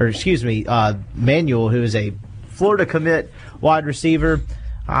 Manuel, who is a Florida commit wide receiver.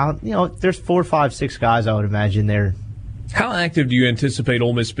 There's 4, 5, 6 guys I would imagine there. How active do you anticipate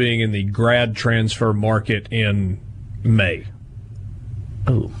Ole Miss being in the grad transfer market in May?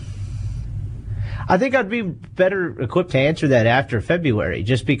 Oh, I think I'd be better equipped to answer that after February,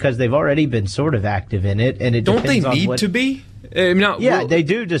 just because they've already been sort of active in it, and it don't depends they need to be? They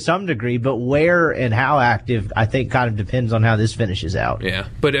do to some degree, but where and how active, I think, kind of depends on how this finishes out. Yeah,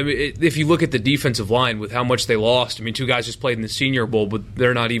 but I mean, if you look at the defensive line with how much they lost, I mean, 2 guys just played in the Senior Bowl, but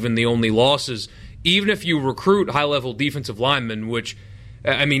they're not even the only losses. Even if you recruit high-level defensive linemen, which,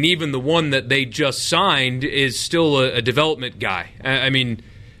 I mean, even the one that they just signed is still a development guy. I mean,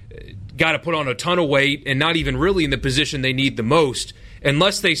 got to put on a ton of weight and not even really in the position they need the most,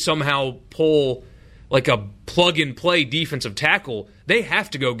 unless they somehow pull like a plug-and-play defensive tackle. They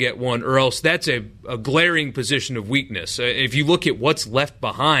have to go get one, or else that's a glaring position of weakness. If you look at what's left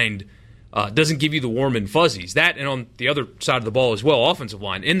behind, doesn't give you the warm and fuzzies. That, and on the other side of the ball as well, offensive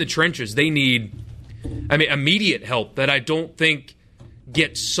line. In the trenches, they need, immediate help that I don't think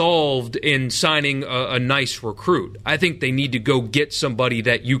gets solved in signing a nice recruit. I think they need to go get somebody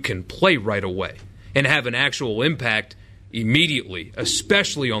that you can play right away and have an actual impact immediately,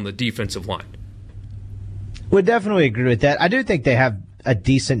 especially on the defensive line. Would definitely agree with that. I do think they have a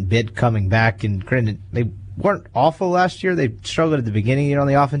decent bid coming back, and granted, they weren't awful last year. They struggled at the beginning on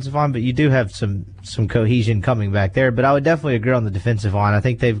the offensive line, but you do have some cohesion coming back there. But I would definitely agree on the defensive line. I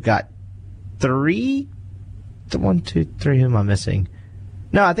think they've got 3. 1, 2, 3. Who am I missing?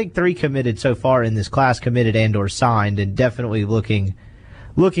 No, I think 3 committed so far in this class, committed and or signed, and definitely looking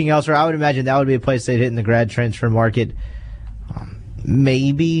elsewhere. I would imagine that would be a place they'd hit in the grad transfer market.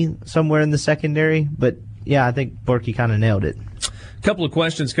 Maybe somewhere in the secondary, but yeah, I think Borky kind of nailed it. A couple of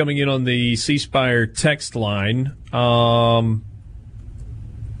questions coming in on the C Spire text line.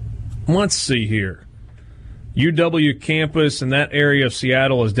 Let's see here. UW campus and that area of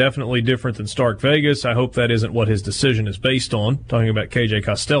Seattle is definitely different than Stark Vegas. I hope that isn't what his decision is based on. Talking about KJ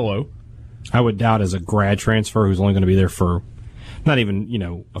Costello. I would doubt as a grad transfer who's only going to be there for not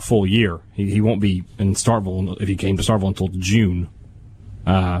even, a full year. He won't be in Starkville if he came to Starkville until June.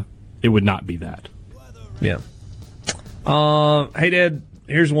 It would not be that. Yeah. Hey, Dad,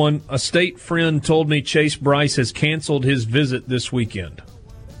 here's one. A state friend told me Chase Bryce has canceled his visit this weekend.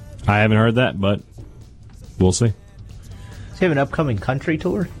 I haven't heard that, but we'll see. Does he have an upcoming country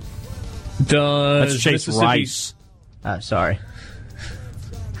tour? Does That's Chase Rice. Sorry.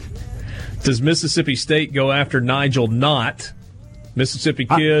 Does Mississippi State go after Nigel Knott? Mississippi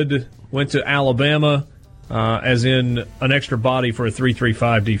kid went to Alabama, as in an extra body for a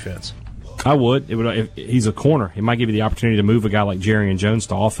 3-3-5 defense. I would. It would. If he's a corner, it might give you the opportunity to move a guy like Jerry and Jones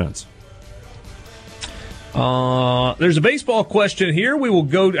to offense. There's a baseball question here. We will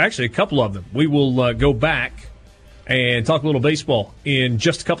go, actually, a couple of them. We will go back and talk a little baseball in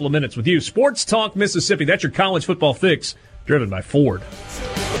just a couple of minutes with you. Sports Talk Mississippi. That's your college football fix, driven by Ford.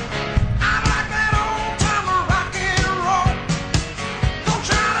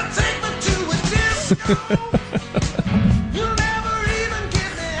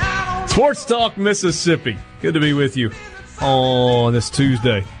 Sports Talk Mississippi. Good to be with you on this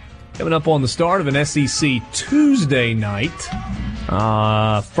Tuesday. Coming up on the start of an SEC Tuesday night.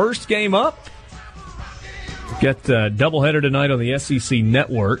 First game up. Got a doubleheader tonight on the SEC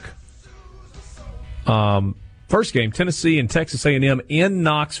Network. First game, Tennessee and Texas A&M in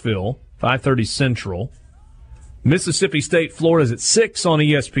Knoxville, 5:30 Central. Mississippi State, Florida's at 6 on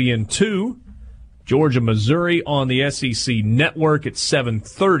ESPN2. Georgia, Missouri on the SEC Network at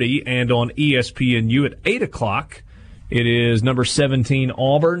 7:30, and on ESPNU at 8 o'clock. It is number 17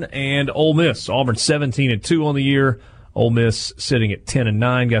 Auburn and Ole Miss. Auburn 17-2 on the year. Ole Miss sitting at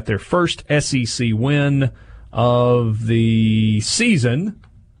 10-9. Got their first SEC win of the season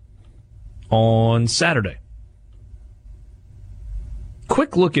on Saturday.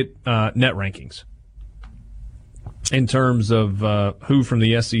 Quick look at net rankings in terms of who from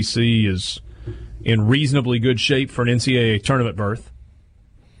the SEC is in reasonably good shape for an NCAA tournament berth.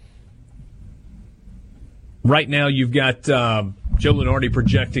 Right now, you've got Joe Lunardi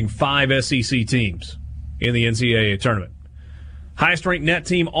projecting 5 SEC teams in the NCAA tournament. Highest-ranked net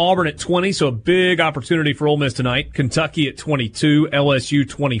team, Auburn at 20, so a big opportunity for Ole Miss tonight. Kentucky at 22, LSU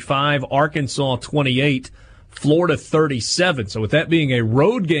 25, Arkansas 28, Florida 37. So with that being a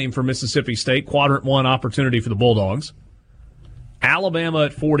road game for Mississippi State, quadrant 1 opportunity for the Bulldogs. Alabama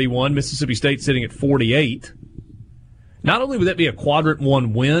at 41, Mississippi State sitting at 48. Not only would that be a quadrant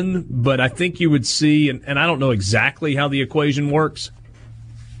 1 win, but I think you would see, and I don't know exactly how the equation works,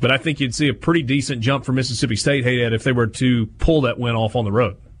 but I think you'd see a pretty decent jump for Mississippi State, Haydad, if they were to pull that win off on the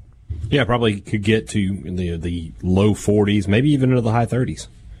road. Yeah, probably could get to the low 40s, maybe even into the high 30s.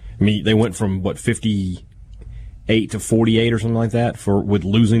 I mean, they went from, 58 to 48 or something like that with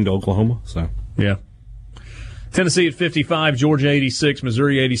losing to Oklahoma. So yeah. Tennessee at 55, Georgia 86,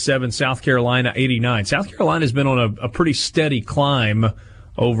 Missouri 87, South Carolina 89. South Carolina's been on a pretty steady climb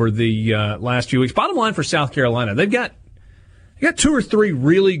over the last few weeks. Bottom line for South Carolina, they got 2 or 3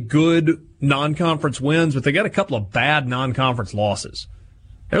 really good non-conference wins, but they got a couple of bad non-conference losses.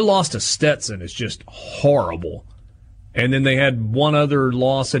 Their loss to Stetson is just horrible. And then they had one other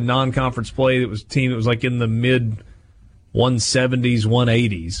loss in non-conference play that was a team that was like in the mid-170s,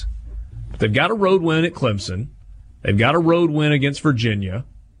 180s. But they've got a road win at Clemson. They've got a road win against Virginia.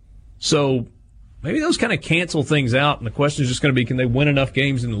 So maybe those kind of cancel things out, and the question is just going to be, can they win enough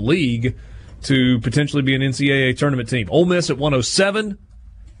games in the league to potentially be an NCAA tournament team? Ole Miss at 107,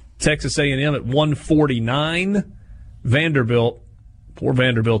 Texas A&M at 149, Vanderbilt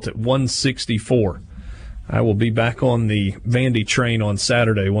at 164. I will be back on the Vandy train on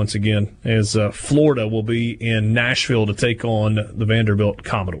Saturday once again, as Florida will be in Nashville to take on the Vanderbilt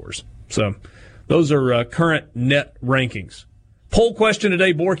Commodores. So those are current net rankings. Poll question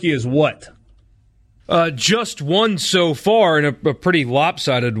today, Borky, is what? Just one so far, and a pretty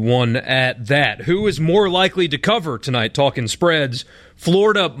lopsided one at that. Who is more likely to cover tonight, talking spreads?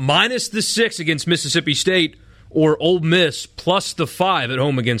 Florida minus the 6 against Mississippi State, or Ole Miss plus the 5 at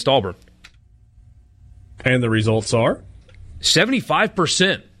home against Auburn? And the results are?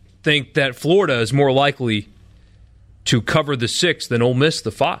 75% think that Florida is more likely to cover the 6 than Ole Miss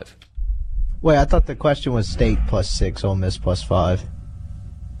the 5. Wait, I thought the question was State plus 6, Ole Miss plus 5.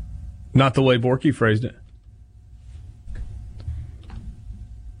 Not the way Borky phrased it.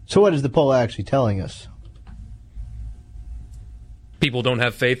 So what is the poll actually telling us? People don't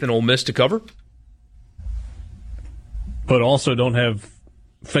have faith in Ole Miss to cover? But also don't have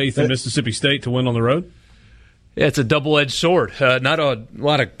faith in Mississippi State to win on the road? Yeah, it's a double-edged sword. Not a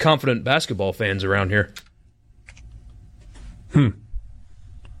lot of confident basketball fans around here. So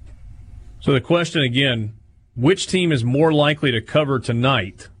the question again, which team is more likely to cover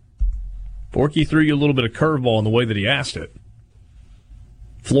tonight? Borky threw you a little bit of curveball in the way that he asked it.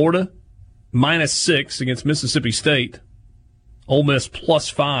 Florida, minus 6 against Mississippi State. Ole Miss plus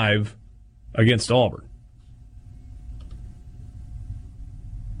 5 against Auburn.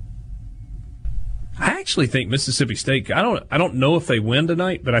 I actually think Mississippi State. I don't know if they win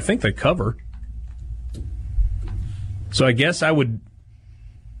tonight, but I think they cover. So I guess I would.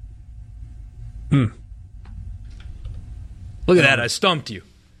 Look at that! I stumped you.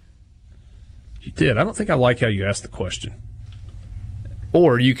 You did. I don't think I like how you asked the question.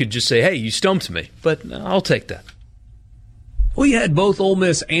 Or you could just say, "Hey, you stumped me," but I'll take that. Well, you had both Ole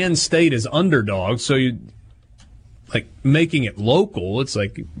Miss and State as underdogs, so you like making it local. It's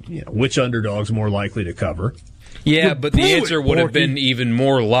like, which underdog's more likely to cover? Yeah, but the answer would have been even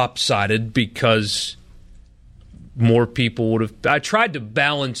more lopsided because more people would have. I tried to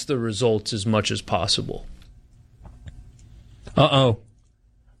balance the results as much as possible.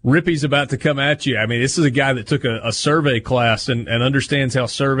 Rippy's about to come at you. I mean, this is a guy that took a survey class and understands how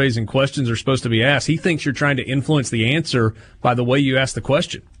surveys and questions are supposed to be asked. He thinks you're trying to influence the answer by the way you ask the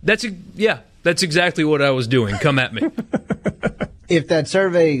question. That's exactly what I was doing. Come at me. If that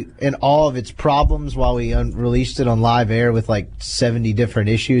survey and all of its problems while we released it on live air with like 70 different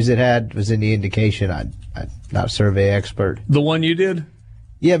issues it had was any indication, I'm not a survey expert. The one you did?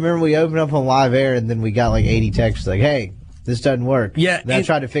 Yeah, remember we opened up on live air and then we got like 80 texts like, hey, this doesn't work. Yeah. Then I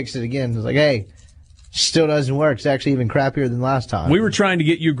tried to fix it again. It was like, hey, still doesn't work. It's actually even crappier than last time. We were trying to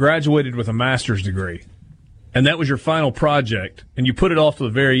get you graduated with a master's degree, and that was your final project, and you put it off to the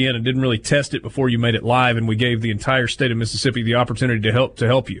very end and didn't really test it before you made it live, and we gave the entire state of Mississippi the opportunity to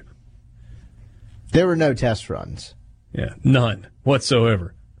help you. There were no test runs. Yeah, none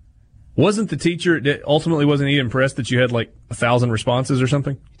whatsoever. Wasn't the teacher, ultimately wasn't he impressed that you had like 1,000 responses or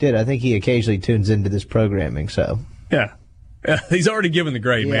something? He did. I think he occasionally tunes into this programming, so. Yeah. He's already given the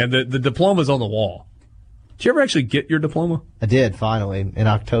grade, man. The diploma's on the wall. Did you ever actually get your diploma? I did, finally, in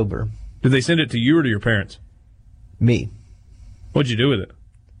October. Did they send it to you or to your parents? Me. What'd you do with it?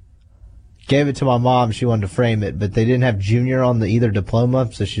 Gave it to my mom. She wanted to frame it, but they didn't have junior on either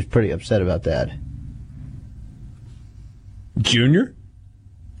diploma, so she's pretty upset about that. Junior?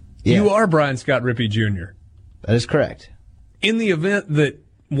 Yeah. You are Brian Scott Rippey Jr. That is correct. In the event that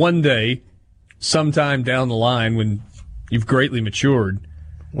one day, sometime down the line, when you've greatly matured,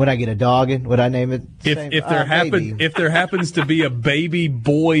 when I get a dog, would I name it? If there happens to be a baby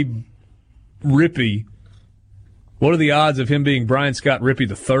boy Rippey, what are the odds of him being Brian Scott Rippey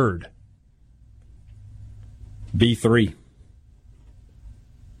III? B3.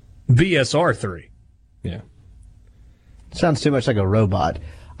 BSR 3. Yeah. Sounds too much like a robot.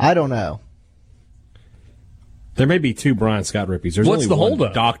 I don't know. There may be two Brian Scott Rippeys. There's What's only the one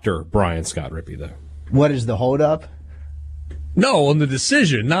holdup? Dr. Brian Scott Rippey, though. What is the holdup? No, on the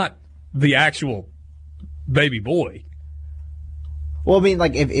decision, not the actual baby boy. Well, I mean,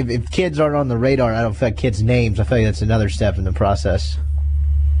 like, if kids aren't on the radar, I don't affect kids' names. I feel like that's another step in the process.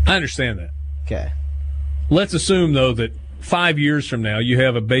 I understand that. Okay. Let's assume, though, that 5 years from now you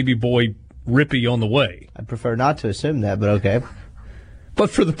have a baby boy Rippey on the way. I'd prefer not to assume that, but okay. But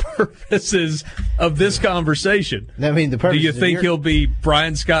for the purposes of this conversation, I mean, do you think he'll be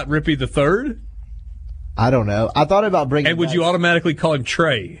Brian Scott Rippey III? I don't know. I thought about bringing. And would you automatically call him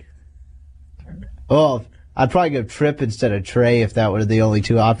Trey? Well, I'd probably go Trip instead of Trey if that were the only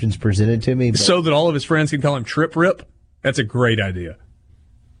two options presented to me. But. So that all of his friends can call him Trip Rip? That's a great idea.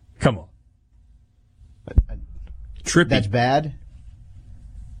 Come on. Trippy. That's bad?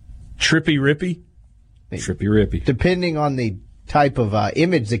 Trippy Rippey? Trippy Rippey. Depending on the type of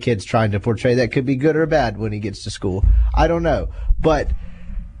image the kid's trying to portray, that could be good or bad when he gets to school. I don't know. But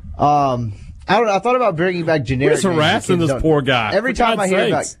I don't know. I thought about bringing back generic names. We're harassing this poor guy. Every time I hear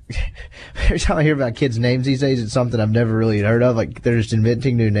about kids' names these days, it's something I've never really heard of. Like, they're just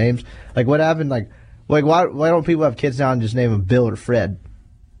inventing new names. Like, what happened? Like why don't people have kids now and just name them Bill or Fred?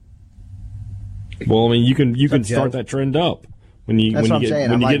 Well, I mean, you can start that trend up That's what I'm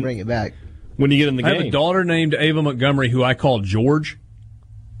saying. I might bring it back. When you get in the game. I have a daughter named Ava Montgomery who I call George.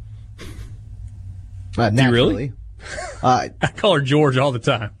 Naturally. You really? I call her George all the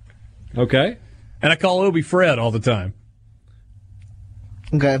time. Okay. And I call Obi Fred all the time.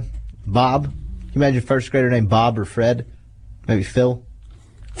 Okay. Bob. Can you imagine a first grader named Bob or Fred? Maybe Phil?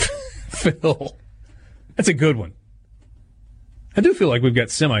 Phil. That's a good one. I do feel like we've got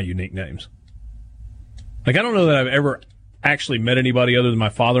semi-unique names. Like, I don't know that I've ever actually met anybody other than my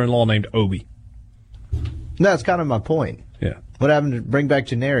father-in-law named Obi. No, that's kind of my point. Yeah. What happened to bring back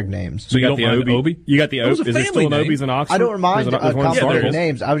generic names? So you got the Obi? You got the Obi? Is there still an name. Obi's in Oxford? I don't mind a complicated names.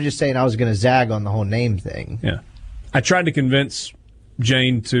 names. I was just saying I was going to zag on the whole name thing. Yeah. I tried to convince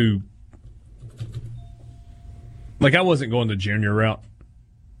Jane to... Like, I wasn't going the junior route,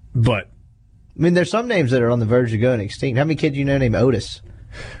 but... I mean, there's some names that are on the verge of going extinct. How many kids you know named Otis?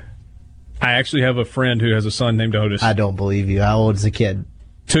 I actually have a friend who has a son named Otis. I don't believe you. How old is the kid?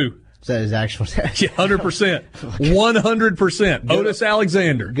 2. Is that his actual name? Yeah, 100%. 100%. Otis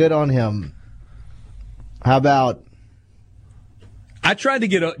Alexander. Good on him. How about... I tried to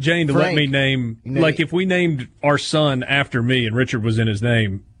get Jane to Frank. let me name, like if we named our son after me and Richard was in his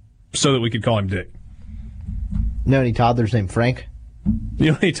name, so that we could call him Dick. Know any toddlers named Frank?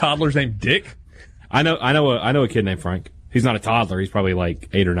 You know any toddlers named Dick? I know a kid named Frank. He's not a toddler. He's probably like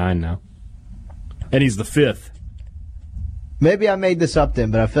 8 or 9 now. And he's the 5th. Maybe I made this up then,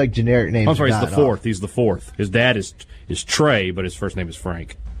 but I feel like generic names. I'm sorry, he's the are 4th. off. He's the 4th. His dad is Trey, but his first name is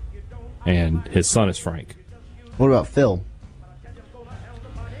Frank. And his son is Frank. What about Phil?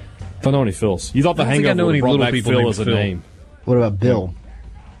 Don't know any Phils. You thought the I don't think I know Hangover any brought little back people Phil named as a Phil. name. What about Bill?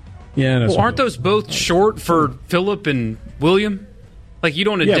 Yeah, Well, aren't those both short for Philip and William? Like, you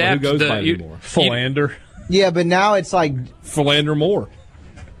don't Yeah, adapt but who goes by the... anymore? Philander? Yeah, but now it's like... Philander Moore.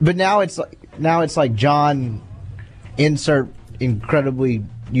 But now it's like John, insert incredibly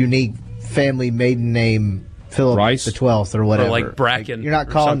unique family maiden name Philip Rice? the 12th or whatever. Or like Bracken You're not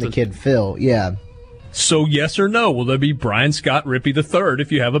or calling the something. kid Phil. Yeah. So yes or no, will there be Brian Scott Rippey III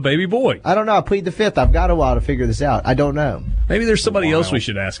if you have a baby boy? I don't know. I plead the 5th. I've got a while to figure this out. I don't know. Maybe there's somebody else we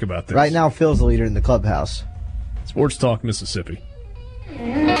should ask about this. Right now, Phil's the leader in the clubhouse. Sports Talk Mississippi.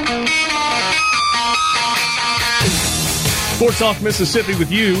 Sports Talk Mississippi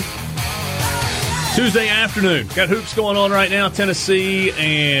with you. Tuesday afternoon. Got hoops going on right now. Tennessee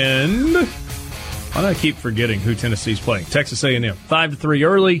and... Why do I keep forgetting who Tennessee's playing? Texas A&M. 5-3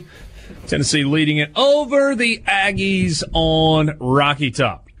 early. Tennessee leading it over the Aggies on Rocky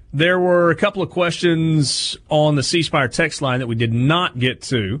Top. There were a couple of questions on the C Spire text line that we did not get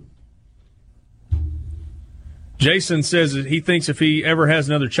to. Jason says that he thinks if he ever has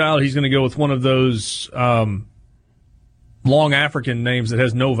another child, he's going to go with one of those long African names that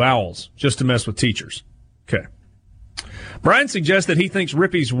has no vowels, just to mess with teachers. Okay. Brian suggests that he thinks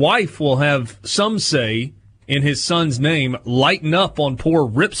Rippy's wife will have some say in his son's name. Lighten up on poor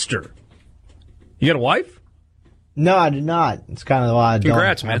Ripster. You got a wife? No, I do not. It's kind of why I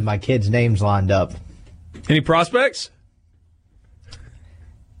Congrats, don't have man. my kids' names lined up. Any prospects?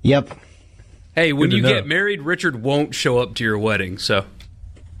 Yep. Hey, when Good to you know. get married, Richard won't show up to your wedding, so...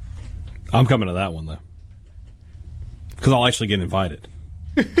 I'm coming to that one, though. Because I'll actually get invited.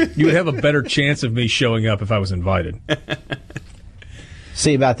 You would have a better chance of me showing up if I was invited.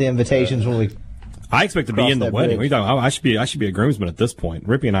 See about the invitations when we... I expect to be Cross in the that wedding. bridge. What are you talking about? I should be a groomsman at this point.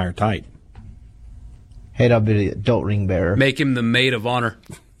 Rippy and I are tight. Hey, I'll be the adult ring bearer. Make him the maid of honor.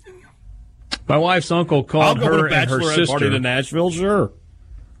 My wife's uncle I'll called go her to a and her bachelorette party to sister. Nashville, sure.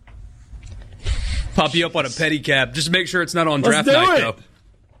 Pop you up on a pedicab. Just make sure it's not on Let's draft do night, it. though.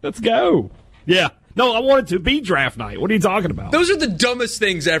 Let's go. Yeah. No, I want it to be draft night. What are you talking about? Those are the dumbest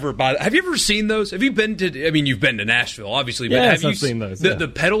things ever. Have you ever seen those? Have you been to? I mean, you've been to Nashville, obviously, but Yes, have you I've seen those, The, yeah. the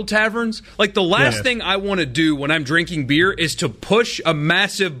pedal taverns? Like the last Yes. thing I want to do when I'm drinking beer is to push a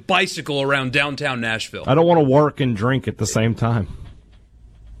massive bicycle around downtown Nashville. I don't want to work and drink at the same time.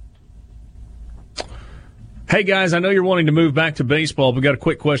 Hey, guys, I know you're wanting to move back to baseball, but we got a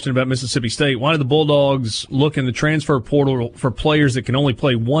quick question about Mississippi State. Why do the Bulldogs look in the transfer portal for players that can only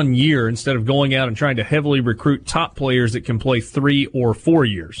play 1 year instead of going out and trying to heavily recruit top players that can play 3 or 4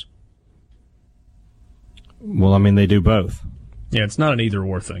 years? Well, I mean, they do both. Yeah, it's not an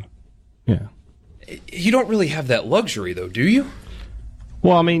either-or thing. Yeah. You don't really have that luxury, though, do you?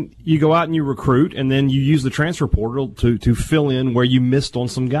 Well, I mean, you go out and you recruit, and then you use the transfer portal to fill in where you missed on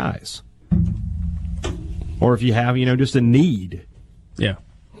some guys. Or if you have, just a need. Yeah.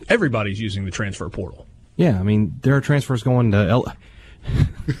 Everybody's using the transfer portal. Yeah, I mean, there are transfers going to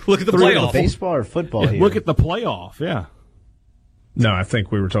Look at the Three playoff. Baseball or football here? Look at the playoff, yeah. No, I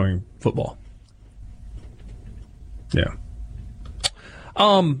think we were talking football. Yeah.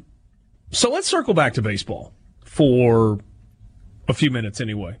 So let's circle back to baseball for a few minutes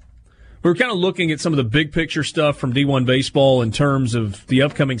anyway. We were kind of looking at some of the big picture stuff from D1 baseball in terms of the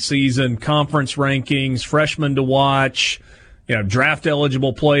upcoming season, conference rankings, freshmen to watch, draft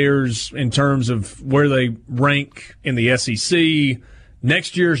eligible players in terms of where they rank in the SEC,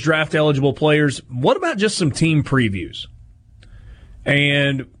 next year's draft eligible players. What about just some team previews?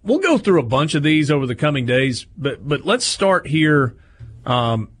 And we'll go through a bunch of these over the coming days, but let's start here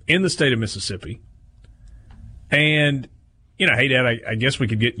in the state of Mississippi. And hey, Dad, I guess we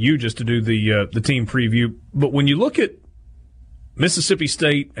could get you just to do the team preview. But when you look at Mississippi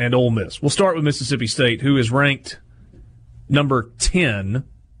State and Ole Miss, we'll start with Mississippi State, who is ranked number 10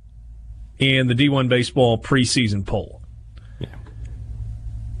 in the D1 baseball preseason poll. Yeah.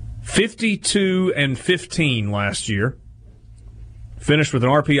 52-15 last year. Finished with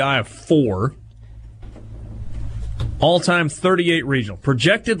an RPI of 4. All-time 38 regional.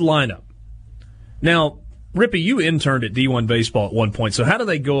 Projected lineup. Now, Rippy, you interned at D1 Baseball at one point, so how do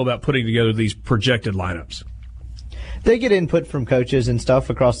they go about putting together these projected lineups? They get input from coaches and stuff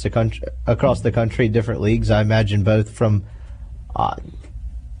across the country, different leagues. I imagine both from,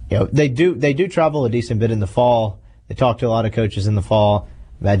 they do travel a decent bit in the fall. They talk to a lot of coaches in the fall.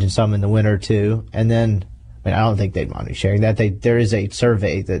 Imagine some in the winter too. And then, I don't think they'd mind me sharing that. There is a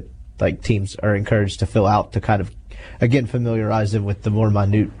survey that like teams are encouraged to fill out to kind of, again, familiarize them with the more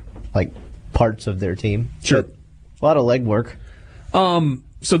minute parts of their team. Sure, but a lot of legwork.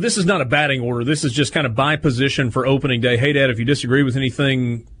 So this is not a batting order. This is just kind of by position for opening day. Hey, Dad, if you disagree with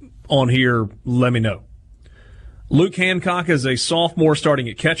anything on here, let me know. Luke Hancock is a sophomore starting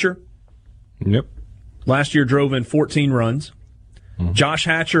at catcher. Yep. Last year drove in 14 runs. Mm-hmm. Josh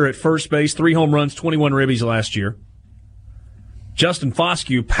Hatcher at first base, 3 home runs, 21 ribbies last year. Justin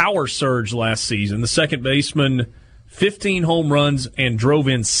Foscue, power surge last season. The second baseman, 15 home runs and drove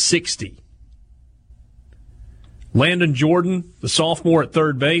in 60. Landon Jordan, the sophomore at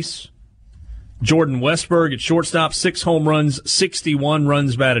third base. Jordan Westberg at shortstop, 6 home runs, 61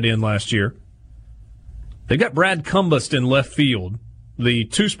 runs batted in last year. They've got Brad Cumbust in left field, the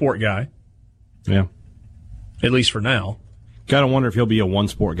two-sport guy. Yeah. At least for now. Gotta wonder if he'll be a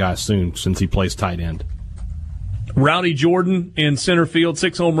one-sport guy soon since he plays tight end. Rowdy Jordan in center field,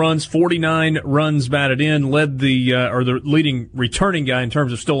 6 home runs, 49 runs batted in, led the leading returning guy in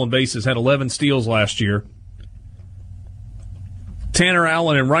terms of stolen bases, had 11 steals last year. Tanner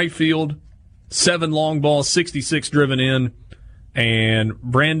Allen in right field, 7 long balls, 66 driven in, and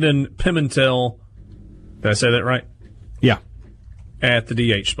Brandon Pimentel, did I say that right? Yeah. At the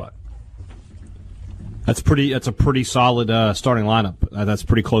DH spot. That's a pretty solid starting lineup. That's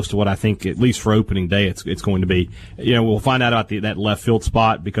pretty close to what I think, at least for opening day, it's going to be. We'll find out about that left field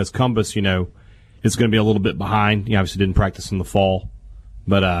spot because Cumbus, is going to be a little bit behind. He obviously didn't practice in the fall,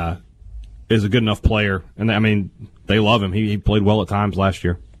 but is a good enough player. And they love him. He played well at times last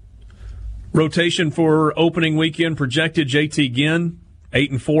year. Rotation for opening weekend projected: JT Ginn,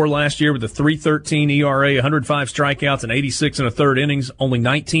 8-4 last year with a 3.13 ERA, 105 strikeouts, and 86 and a third innings, only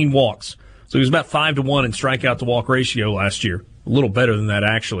 19 walks. So he was about 5-1 in strikeout to walk ratio last year. A little better than that,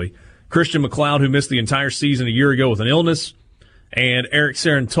 actually. Christian McLeod, who missed the entire season a year ago with an illness, and Eric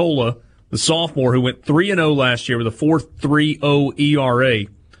Sarantola, the sophomore, who went 3-0 last year with a 4.30 ERA,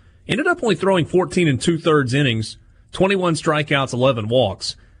 ended up only throwing 14 2/3 innings, 21 strikeouts, 11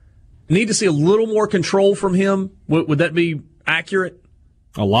 walks. Need to see a little more control from him. Would that be accurate?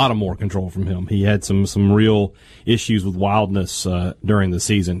 A lot of more control from him. He had some real issues with wildness during the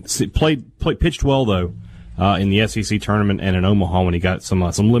season. Pitched well though in the SEC tournament and in Omaha when he got some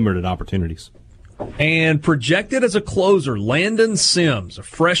limited opportunities. And projected as a closer, Landon Sims, a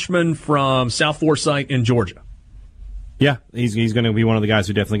freshman from South Forsyth in Georgia. Yeah, he's going to be one of the guys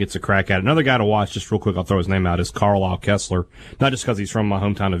who definitely gets a crack at it. Another guy to watch, just real quick, I'll throw his name out, is Carlisle Kessler. Not just because he's from my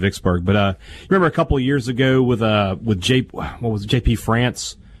hometown of Vicksburg, but remember a couple of years ago with JP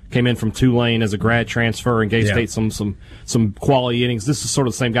France came in from Tulane as a grad transfer and gave State some quality innings. This is sort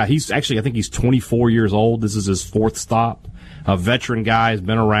of the same guy. He's actually, I think he's 24 years old. This is his 4th stop. A veteran guy, has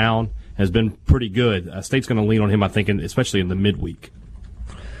been around, has been pretty good. State's going to lean on him, I think, especially in the midweek.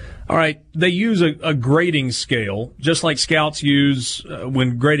 All right, they use a grading scale, just like scouts use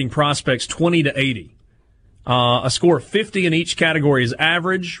when grading prospects, 20 to 80. A score of 50 in each category is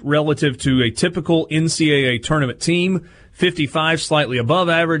average relative to a typical NCAA tournament team. 55 slightly above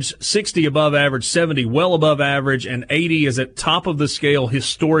average, 60 above average, 70 well above average, and 80 is at top of the scale,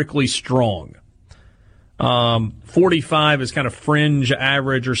 historically strong. 45 is kind of fringe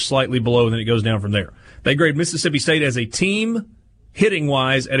average or slightly below, then it goes down from there. They grade Mississippi State as a team,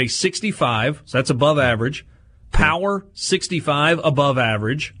 hitting-wise, at a 65, so that's above average. Power, 65, above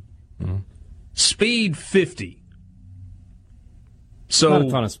average. Mm-hmm. Speed, 50. So not a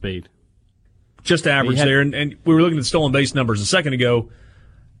ton of speed. Just average there. And we were looking at the stolen base numbers a second ago.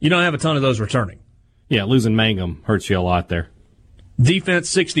 You don't have a ton of those returning. Yeah, losing Mangum hurts you a lot there. Defense,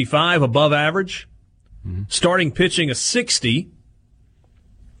 65, above average. Mm-hmm. Starting pitching, a 60.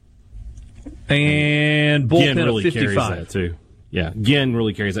 And bullpen, really a 55. Carries that, too. Yeah, Ginn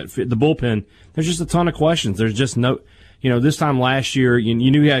really carries that. The bullpen, there's just a ton of questions. There's just no, this time last year, you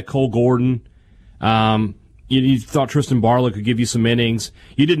knew you had Cole Gordon. You thought Tristan Barlow could give you some innings.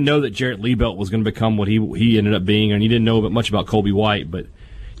 You didn't know that Jarrett Liebelt was going to become what he ended up being, and you didn't know much about Colby White, but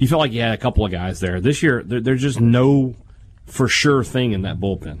you felt like you had a couple of guys there. This year, there's just no for sure thing in that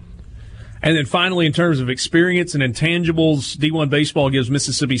bullpen. And then finally, in terms of experience and intangibles, D1 Baseball gives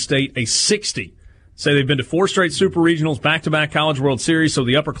Mississippi State a 60. say they've been to 4 straight Super Regionals, back-to-back College World Series, so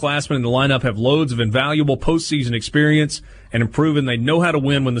the upperclassmen in the lineup have loads of invaluable postseason experience and have proven they know how to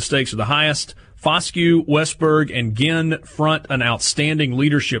win when the stakes are the highest. Foscue, Westberg, and Ginn front an outstanding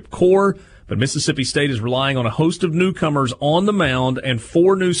leadership core, but Mississippi State is relying on a host of newcomers on the mound and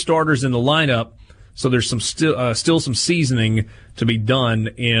 4 new starters in the lineup, so there's some still some seasoning to be done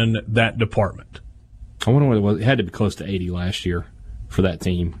in that department. I wonder what it was. It had to be close to 80 last year for that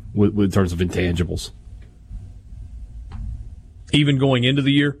team with terms of intangibles. Even going into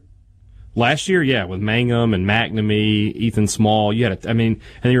the year? Last year, yeah, with Mangum and McNamee, Ethan Small, you had and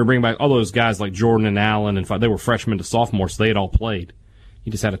you were bringing back all those guys like Jordan and Allen, and they were freshmen to sophomores, so they had all played.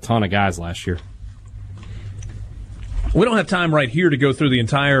 You just had a ton of guys last year. We don't have time right here to go through the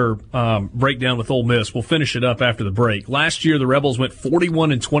entire breakdown with Ole Miss. We'll finish it up after the break. Last year, the Rebels went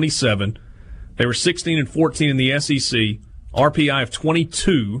 41-27. They were 16-14 in the SEC, RPI of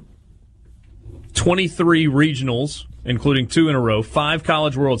 22, 23 regionals, including 2 in a row, 5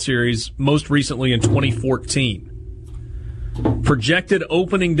 College World Series, most recently in 2014. Projected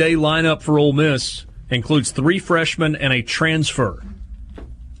opening day lineup for Ole Miss includes 3 freshmen and a transfer.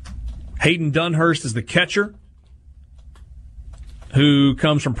 Hayden Dunhurst is the catcher, who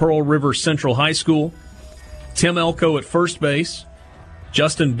comes from Pearl River Central High School. Tim Elko at first base.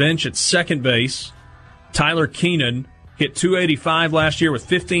 Justin Bench at second base. Tyler Keenan hit .285 last year with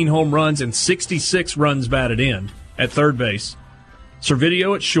 15 home runs and 66 runs batted in at third base.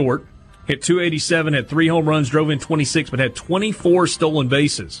 Servideo at short, hit .287, had 3 home runs, drove in 26, but had 24 stolen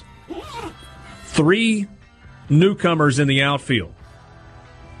bases. 3 newcomers in the outfield.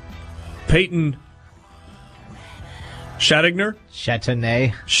 Peyton Chatagnier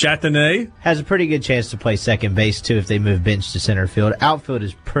has a pretty good chance to play second base, too, if they move Bench to center field. Outfield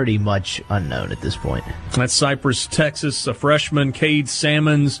is pretty much unknown at this point. That's Cypress, Texas, a freshman. Cade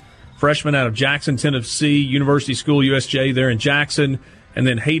Salmons, freshman out of Jackson, Tennessee, University School, USJ there in Jackson. And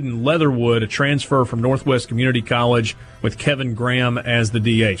then Hayden Leatherwood, a transfer from Northwest Community College with Kevin Graham as the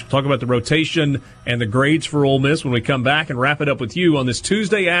DH. We'll talk about the rotation and the grades for Ole Miss when we come back and wrap it up with you on this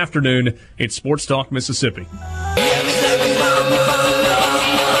Tuesday afternoon. It's Sports Talk Mississippi.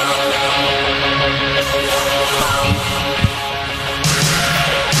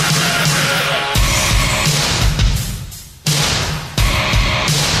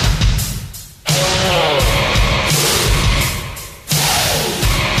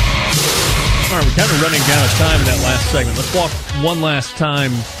 We're kind of running down of time in that last segment. Let's walk one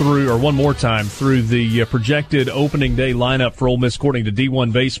more time through the projected opening day lineup for Ole Miss according to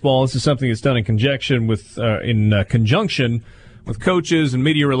D1 Baseball. This is something that's done in conjunction with coaches and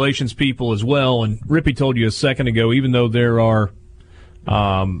media relations people as well. And Rippy told you a second ago, even though there are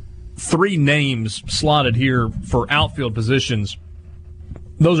 3 names slotted here for outfield positions,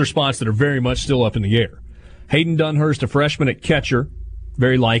 those are spots that are very much still up in the air. Hayden Dunhurst, a freshman at catcher,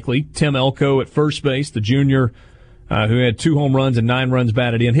 very likely. Tim Elko at first base, the junior who had 2 home runs and 9 runs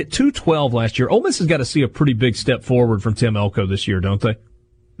batted in. Hit .212 last year. Ole Miss has got to see a pretty big step forward from Tim Elko this year, don't they?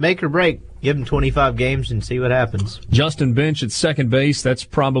 Make or break. Give him 25 games and see what happens. Justin Bench at second base. That's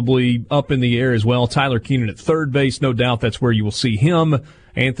probably up in the air as well. Tyler Keenan at third base. No doubt that's where you will see him.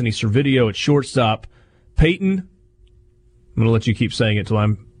 Anthony Servideo at shortstop. Peyton, I'm going to let you keep saying it till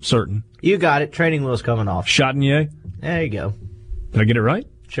I'm certain. You got it. Training wheel's coming off. Chatagnier. There you go. Did I get it right?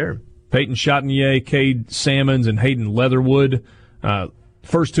 Sure. Peyton Chatagnier, Cade Salmons, and Hayden Leatherwood.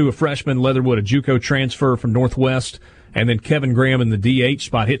 First 2 a freshman, Leatherwood a JUCO transfer from Northwest, and then Kevin Graham in the DH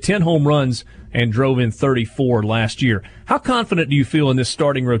spot. Hit 10 home runs and drove in 34 last year. How confident do you feel in this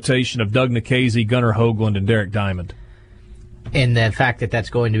starting rotation of Doug Nikhazy, Gunnar Hoagland, and Derek Diamond? In the fact that that's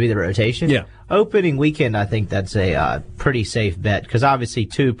going to be the rotation? Yeah. Opening weekend, I think that's a pretty safe bet because obviously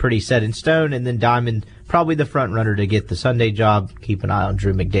 2 pretty set in stone, and then Diamond probably the front runner to get the Sunday job. Keep an eye on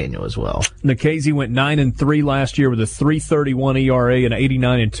Drew McDaniel as well. Nikhazy went 9-3 last year with a 3.31 ERA and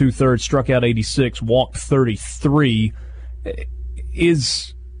 89 2/3, struck out 86, walked 33.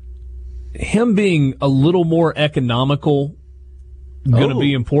 Is him being a little more economical going to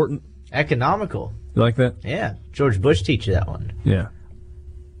be important? Economical. You like that? Yeah. George Bush teach you that one. Yeah.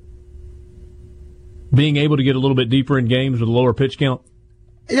 Being able to get a little bit deeper in games with a lower pitch count?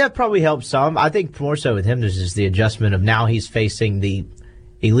 That probably helps some. I think more so with him, there's just the adjustment of now he's facing the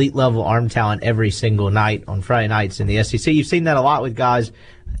elite level arm talent every single night on Friday nights in the SEC. You've seen that a lot with guys.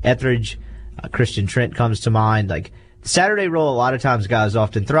 Etheridge, Christian Trent comes to mind. Like Saturday roll, a lot of times guys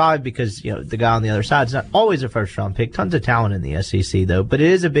often thrive because the guy on the other side is not always a first round pick. Tons of talent in the SEC though, but it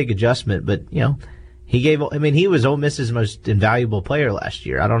is a big adjustment. But he was Ole Miss's most invaluable player last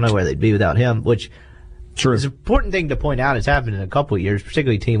year. I don't know where they'd be without him, which. True. It's an important thing to point out. It's happened in a couple of years,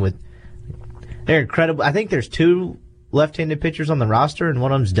 particularly a team with They're incredible. I think there's 2 left-handed pitchers on the roster, and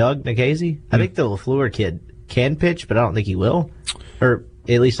one of them's Doug Nikhazy. I think the LaFleur kid can pitch, but I don't think he will. Or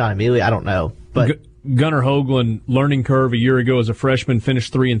at least not immediately. I don't know. But Gunnar Hoagland, learning curve a year ago as a freshman,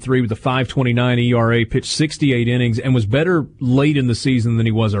 finished 3-3 with a 5.29 ERA, pitched 68 innings, and was better late in the season than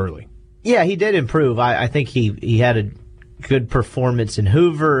he was early. Yeah, he did improve. I think he had a good performance in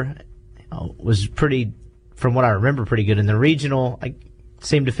Hoover. Was pretty, from what I remember, pretty good in the regional. I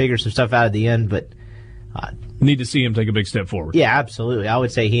seemed to figure some stuff out at the end, but need to see him take a big step forward. Yeah, absolutely. I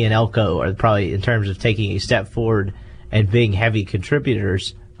would say he and Elko are probably, in terms of taking a step forward and being heavy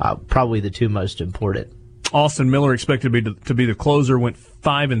contributors, probably the 2 most important. Austin Miller expected to be the closer, went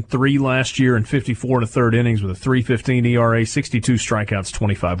 5-3 last year in 54 1/3 innings with a 3.15 ERA, 62 strikeouts,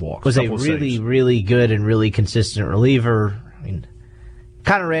 25 walks. Was a really, really good and really consistent reliever. I mean,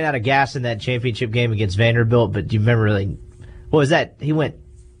 kind of ran out of gas in that championship game against Vanderbilt, but do you remember, what was that? He went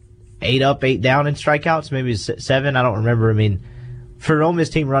 8 up, 8 down in strikeouts, maybe 7. I don't remember. I mean, for an Ole Miss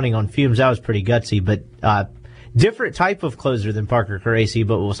team running on fumes, that was pretty gutsy, but different type of closer than Parker Caracci,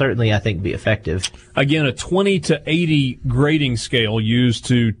 but will certainly, I think, be effective. Again, a 20 to 80 grading scale used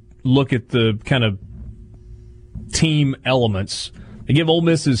to look at the kind of team elements. They give Ole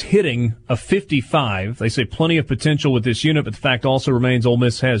Miss's hitting a 55. They say plenty of potential with this unit, but the fact also remains Ole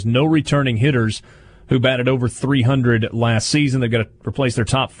Miss has no returning hitters who batted over 300 last season. They've got to replace their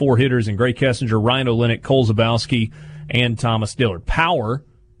top 4 hitters in Gray Kessinger, Ryan Olenek, Cole Zabowski, and Thomas Dillard. Power,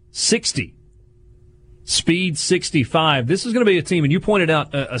 60. Speed, 65. This is going to be a team, and you pointed out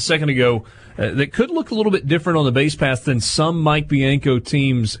a second ago, that could look a little bit different on the base path than some Mike Bianco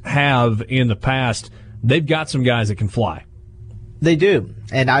teams have in the past. They've got some guys that can fly. They do,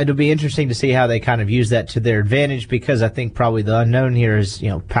 and it'll be interesting to see how they kind of use that to their advantage, because I think probably the unknown here is,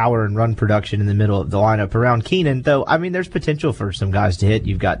 power and run production in the middle of the lineup around Keenan, though, I mean, there's potential for some guys to hit.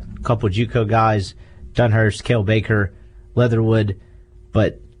 You've got a couple of JUCO guys, Dunhurst, Cale Baker, Leatherwood,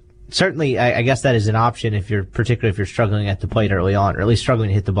 but certainly I guess that is an option particularly if you're struggling at the plate early on, or at least struggling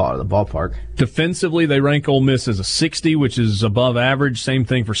to hit the ball at the ballpark. Defensively, they rank Ole Miss as a 60, which is above average. Same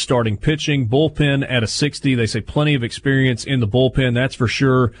thing for starting pitching. Bullpen at a 60. They say plenty of experience in the bullpen, that's for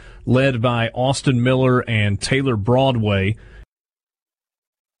sure, led by Austin Miller and Taylor Broadway.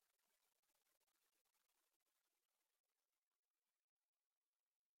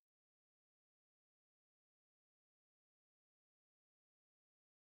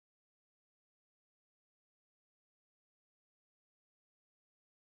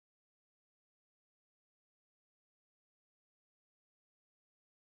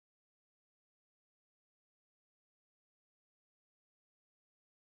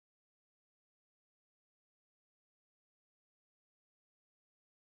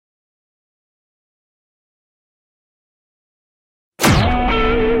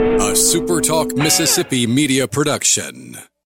 A SuperTalk Mississippi media production.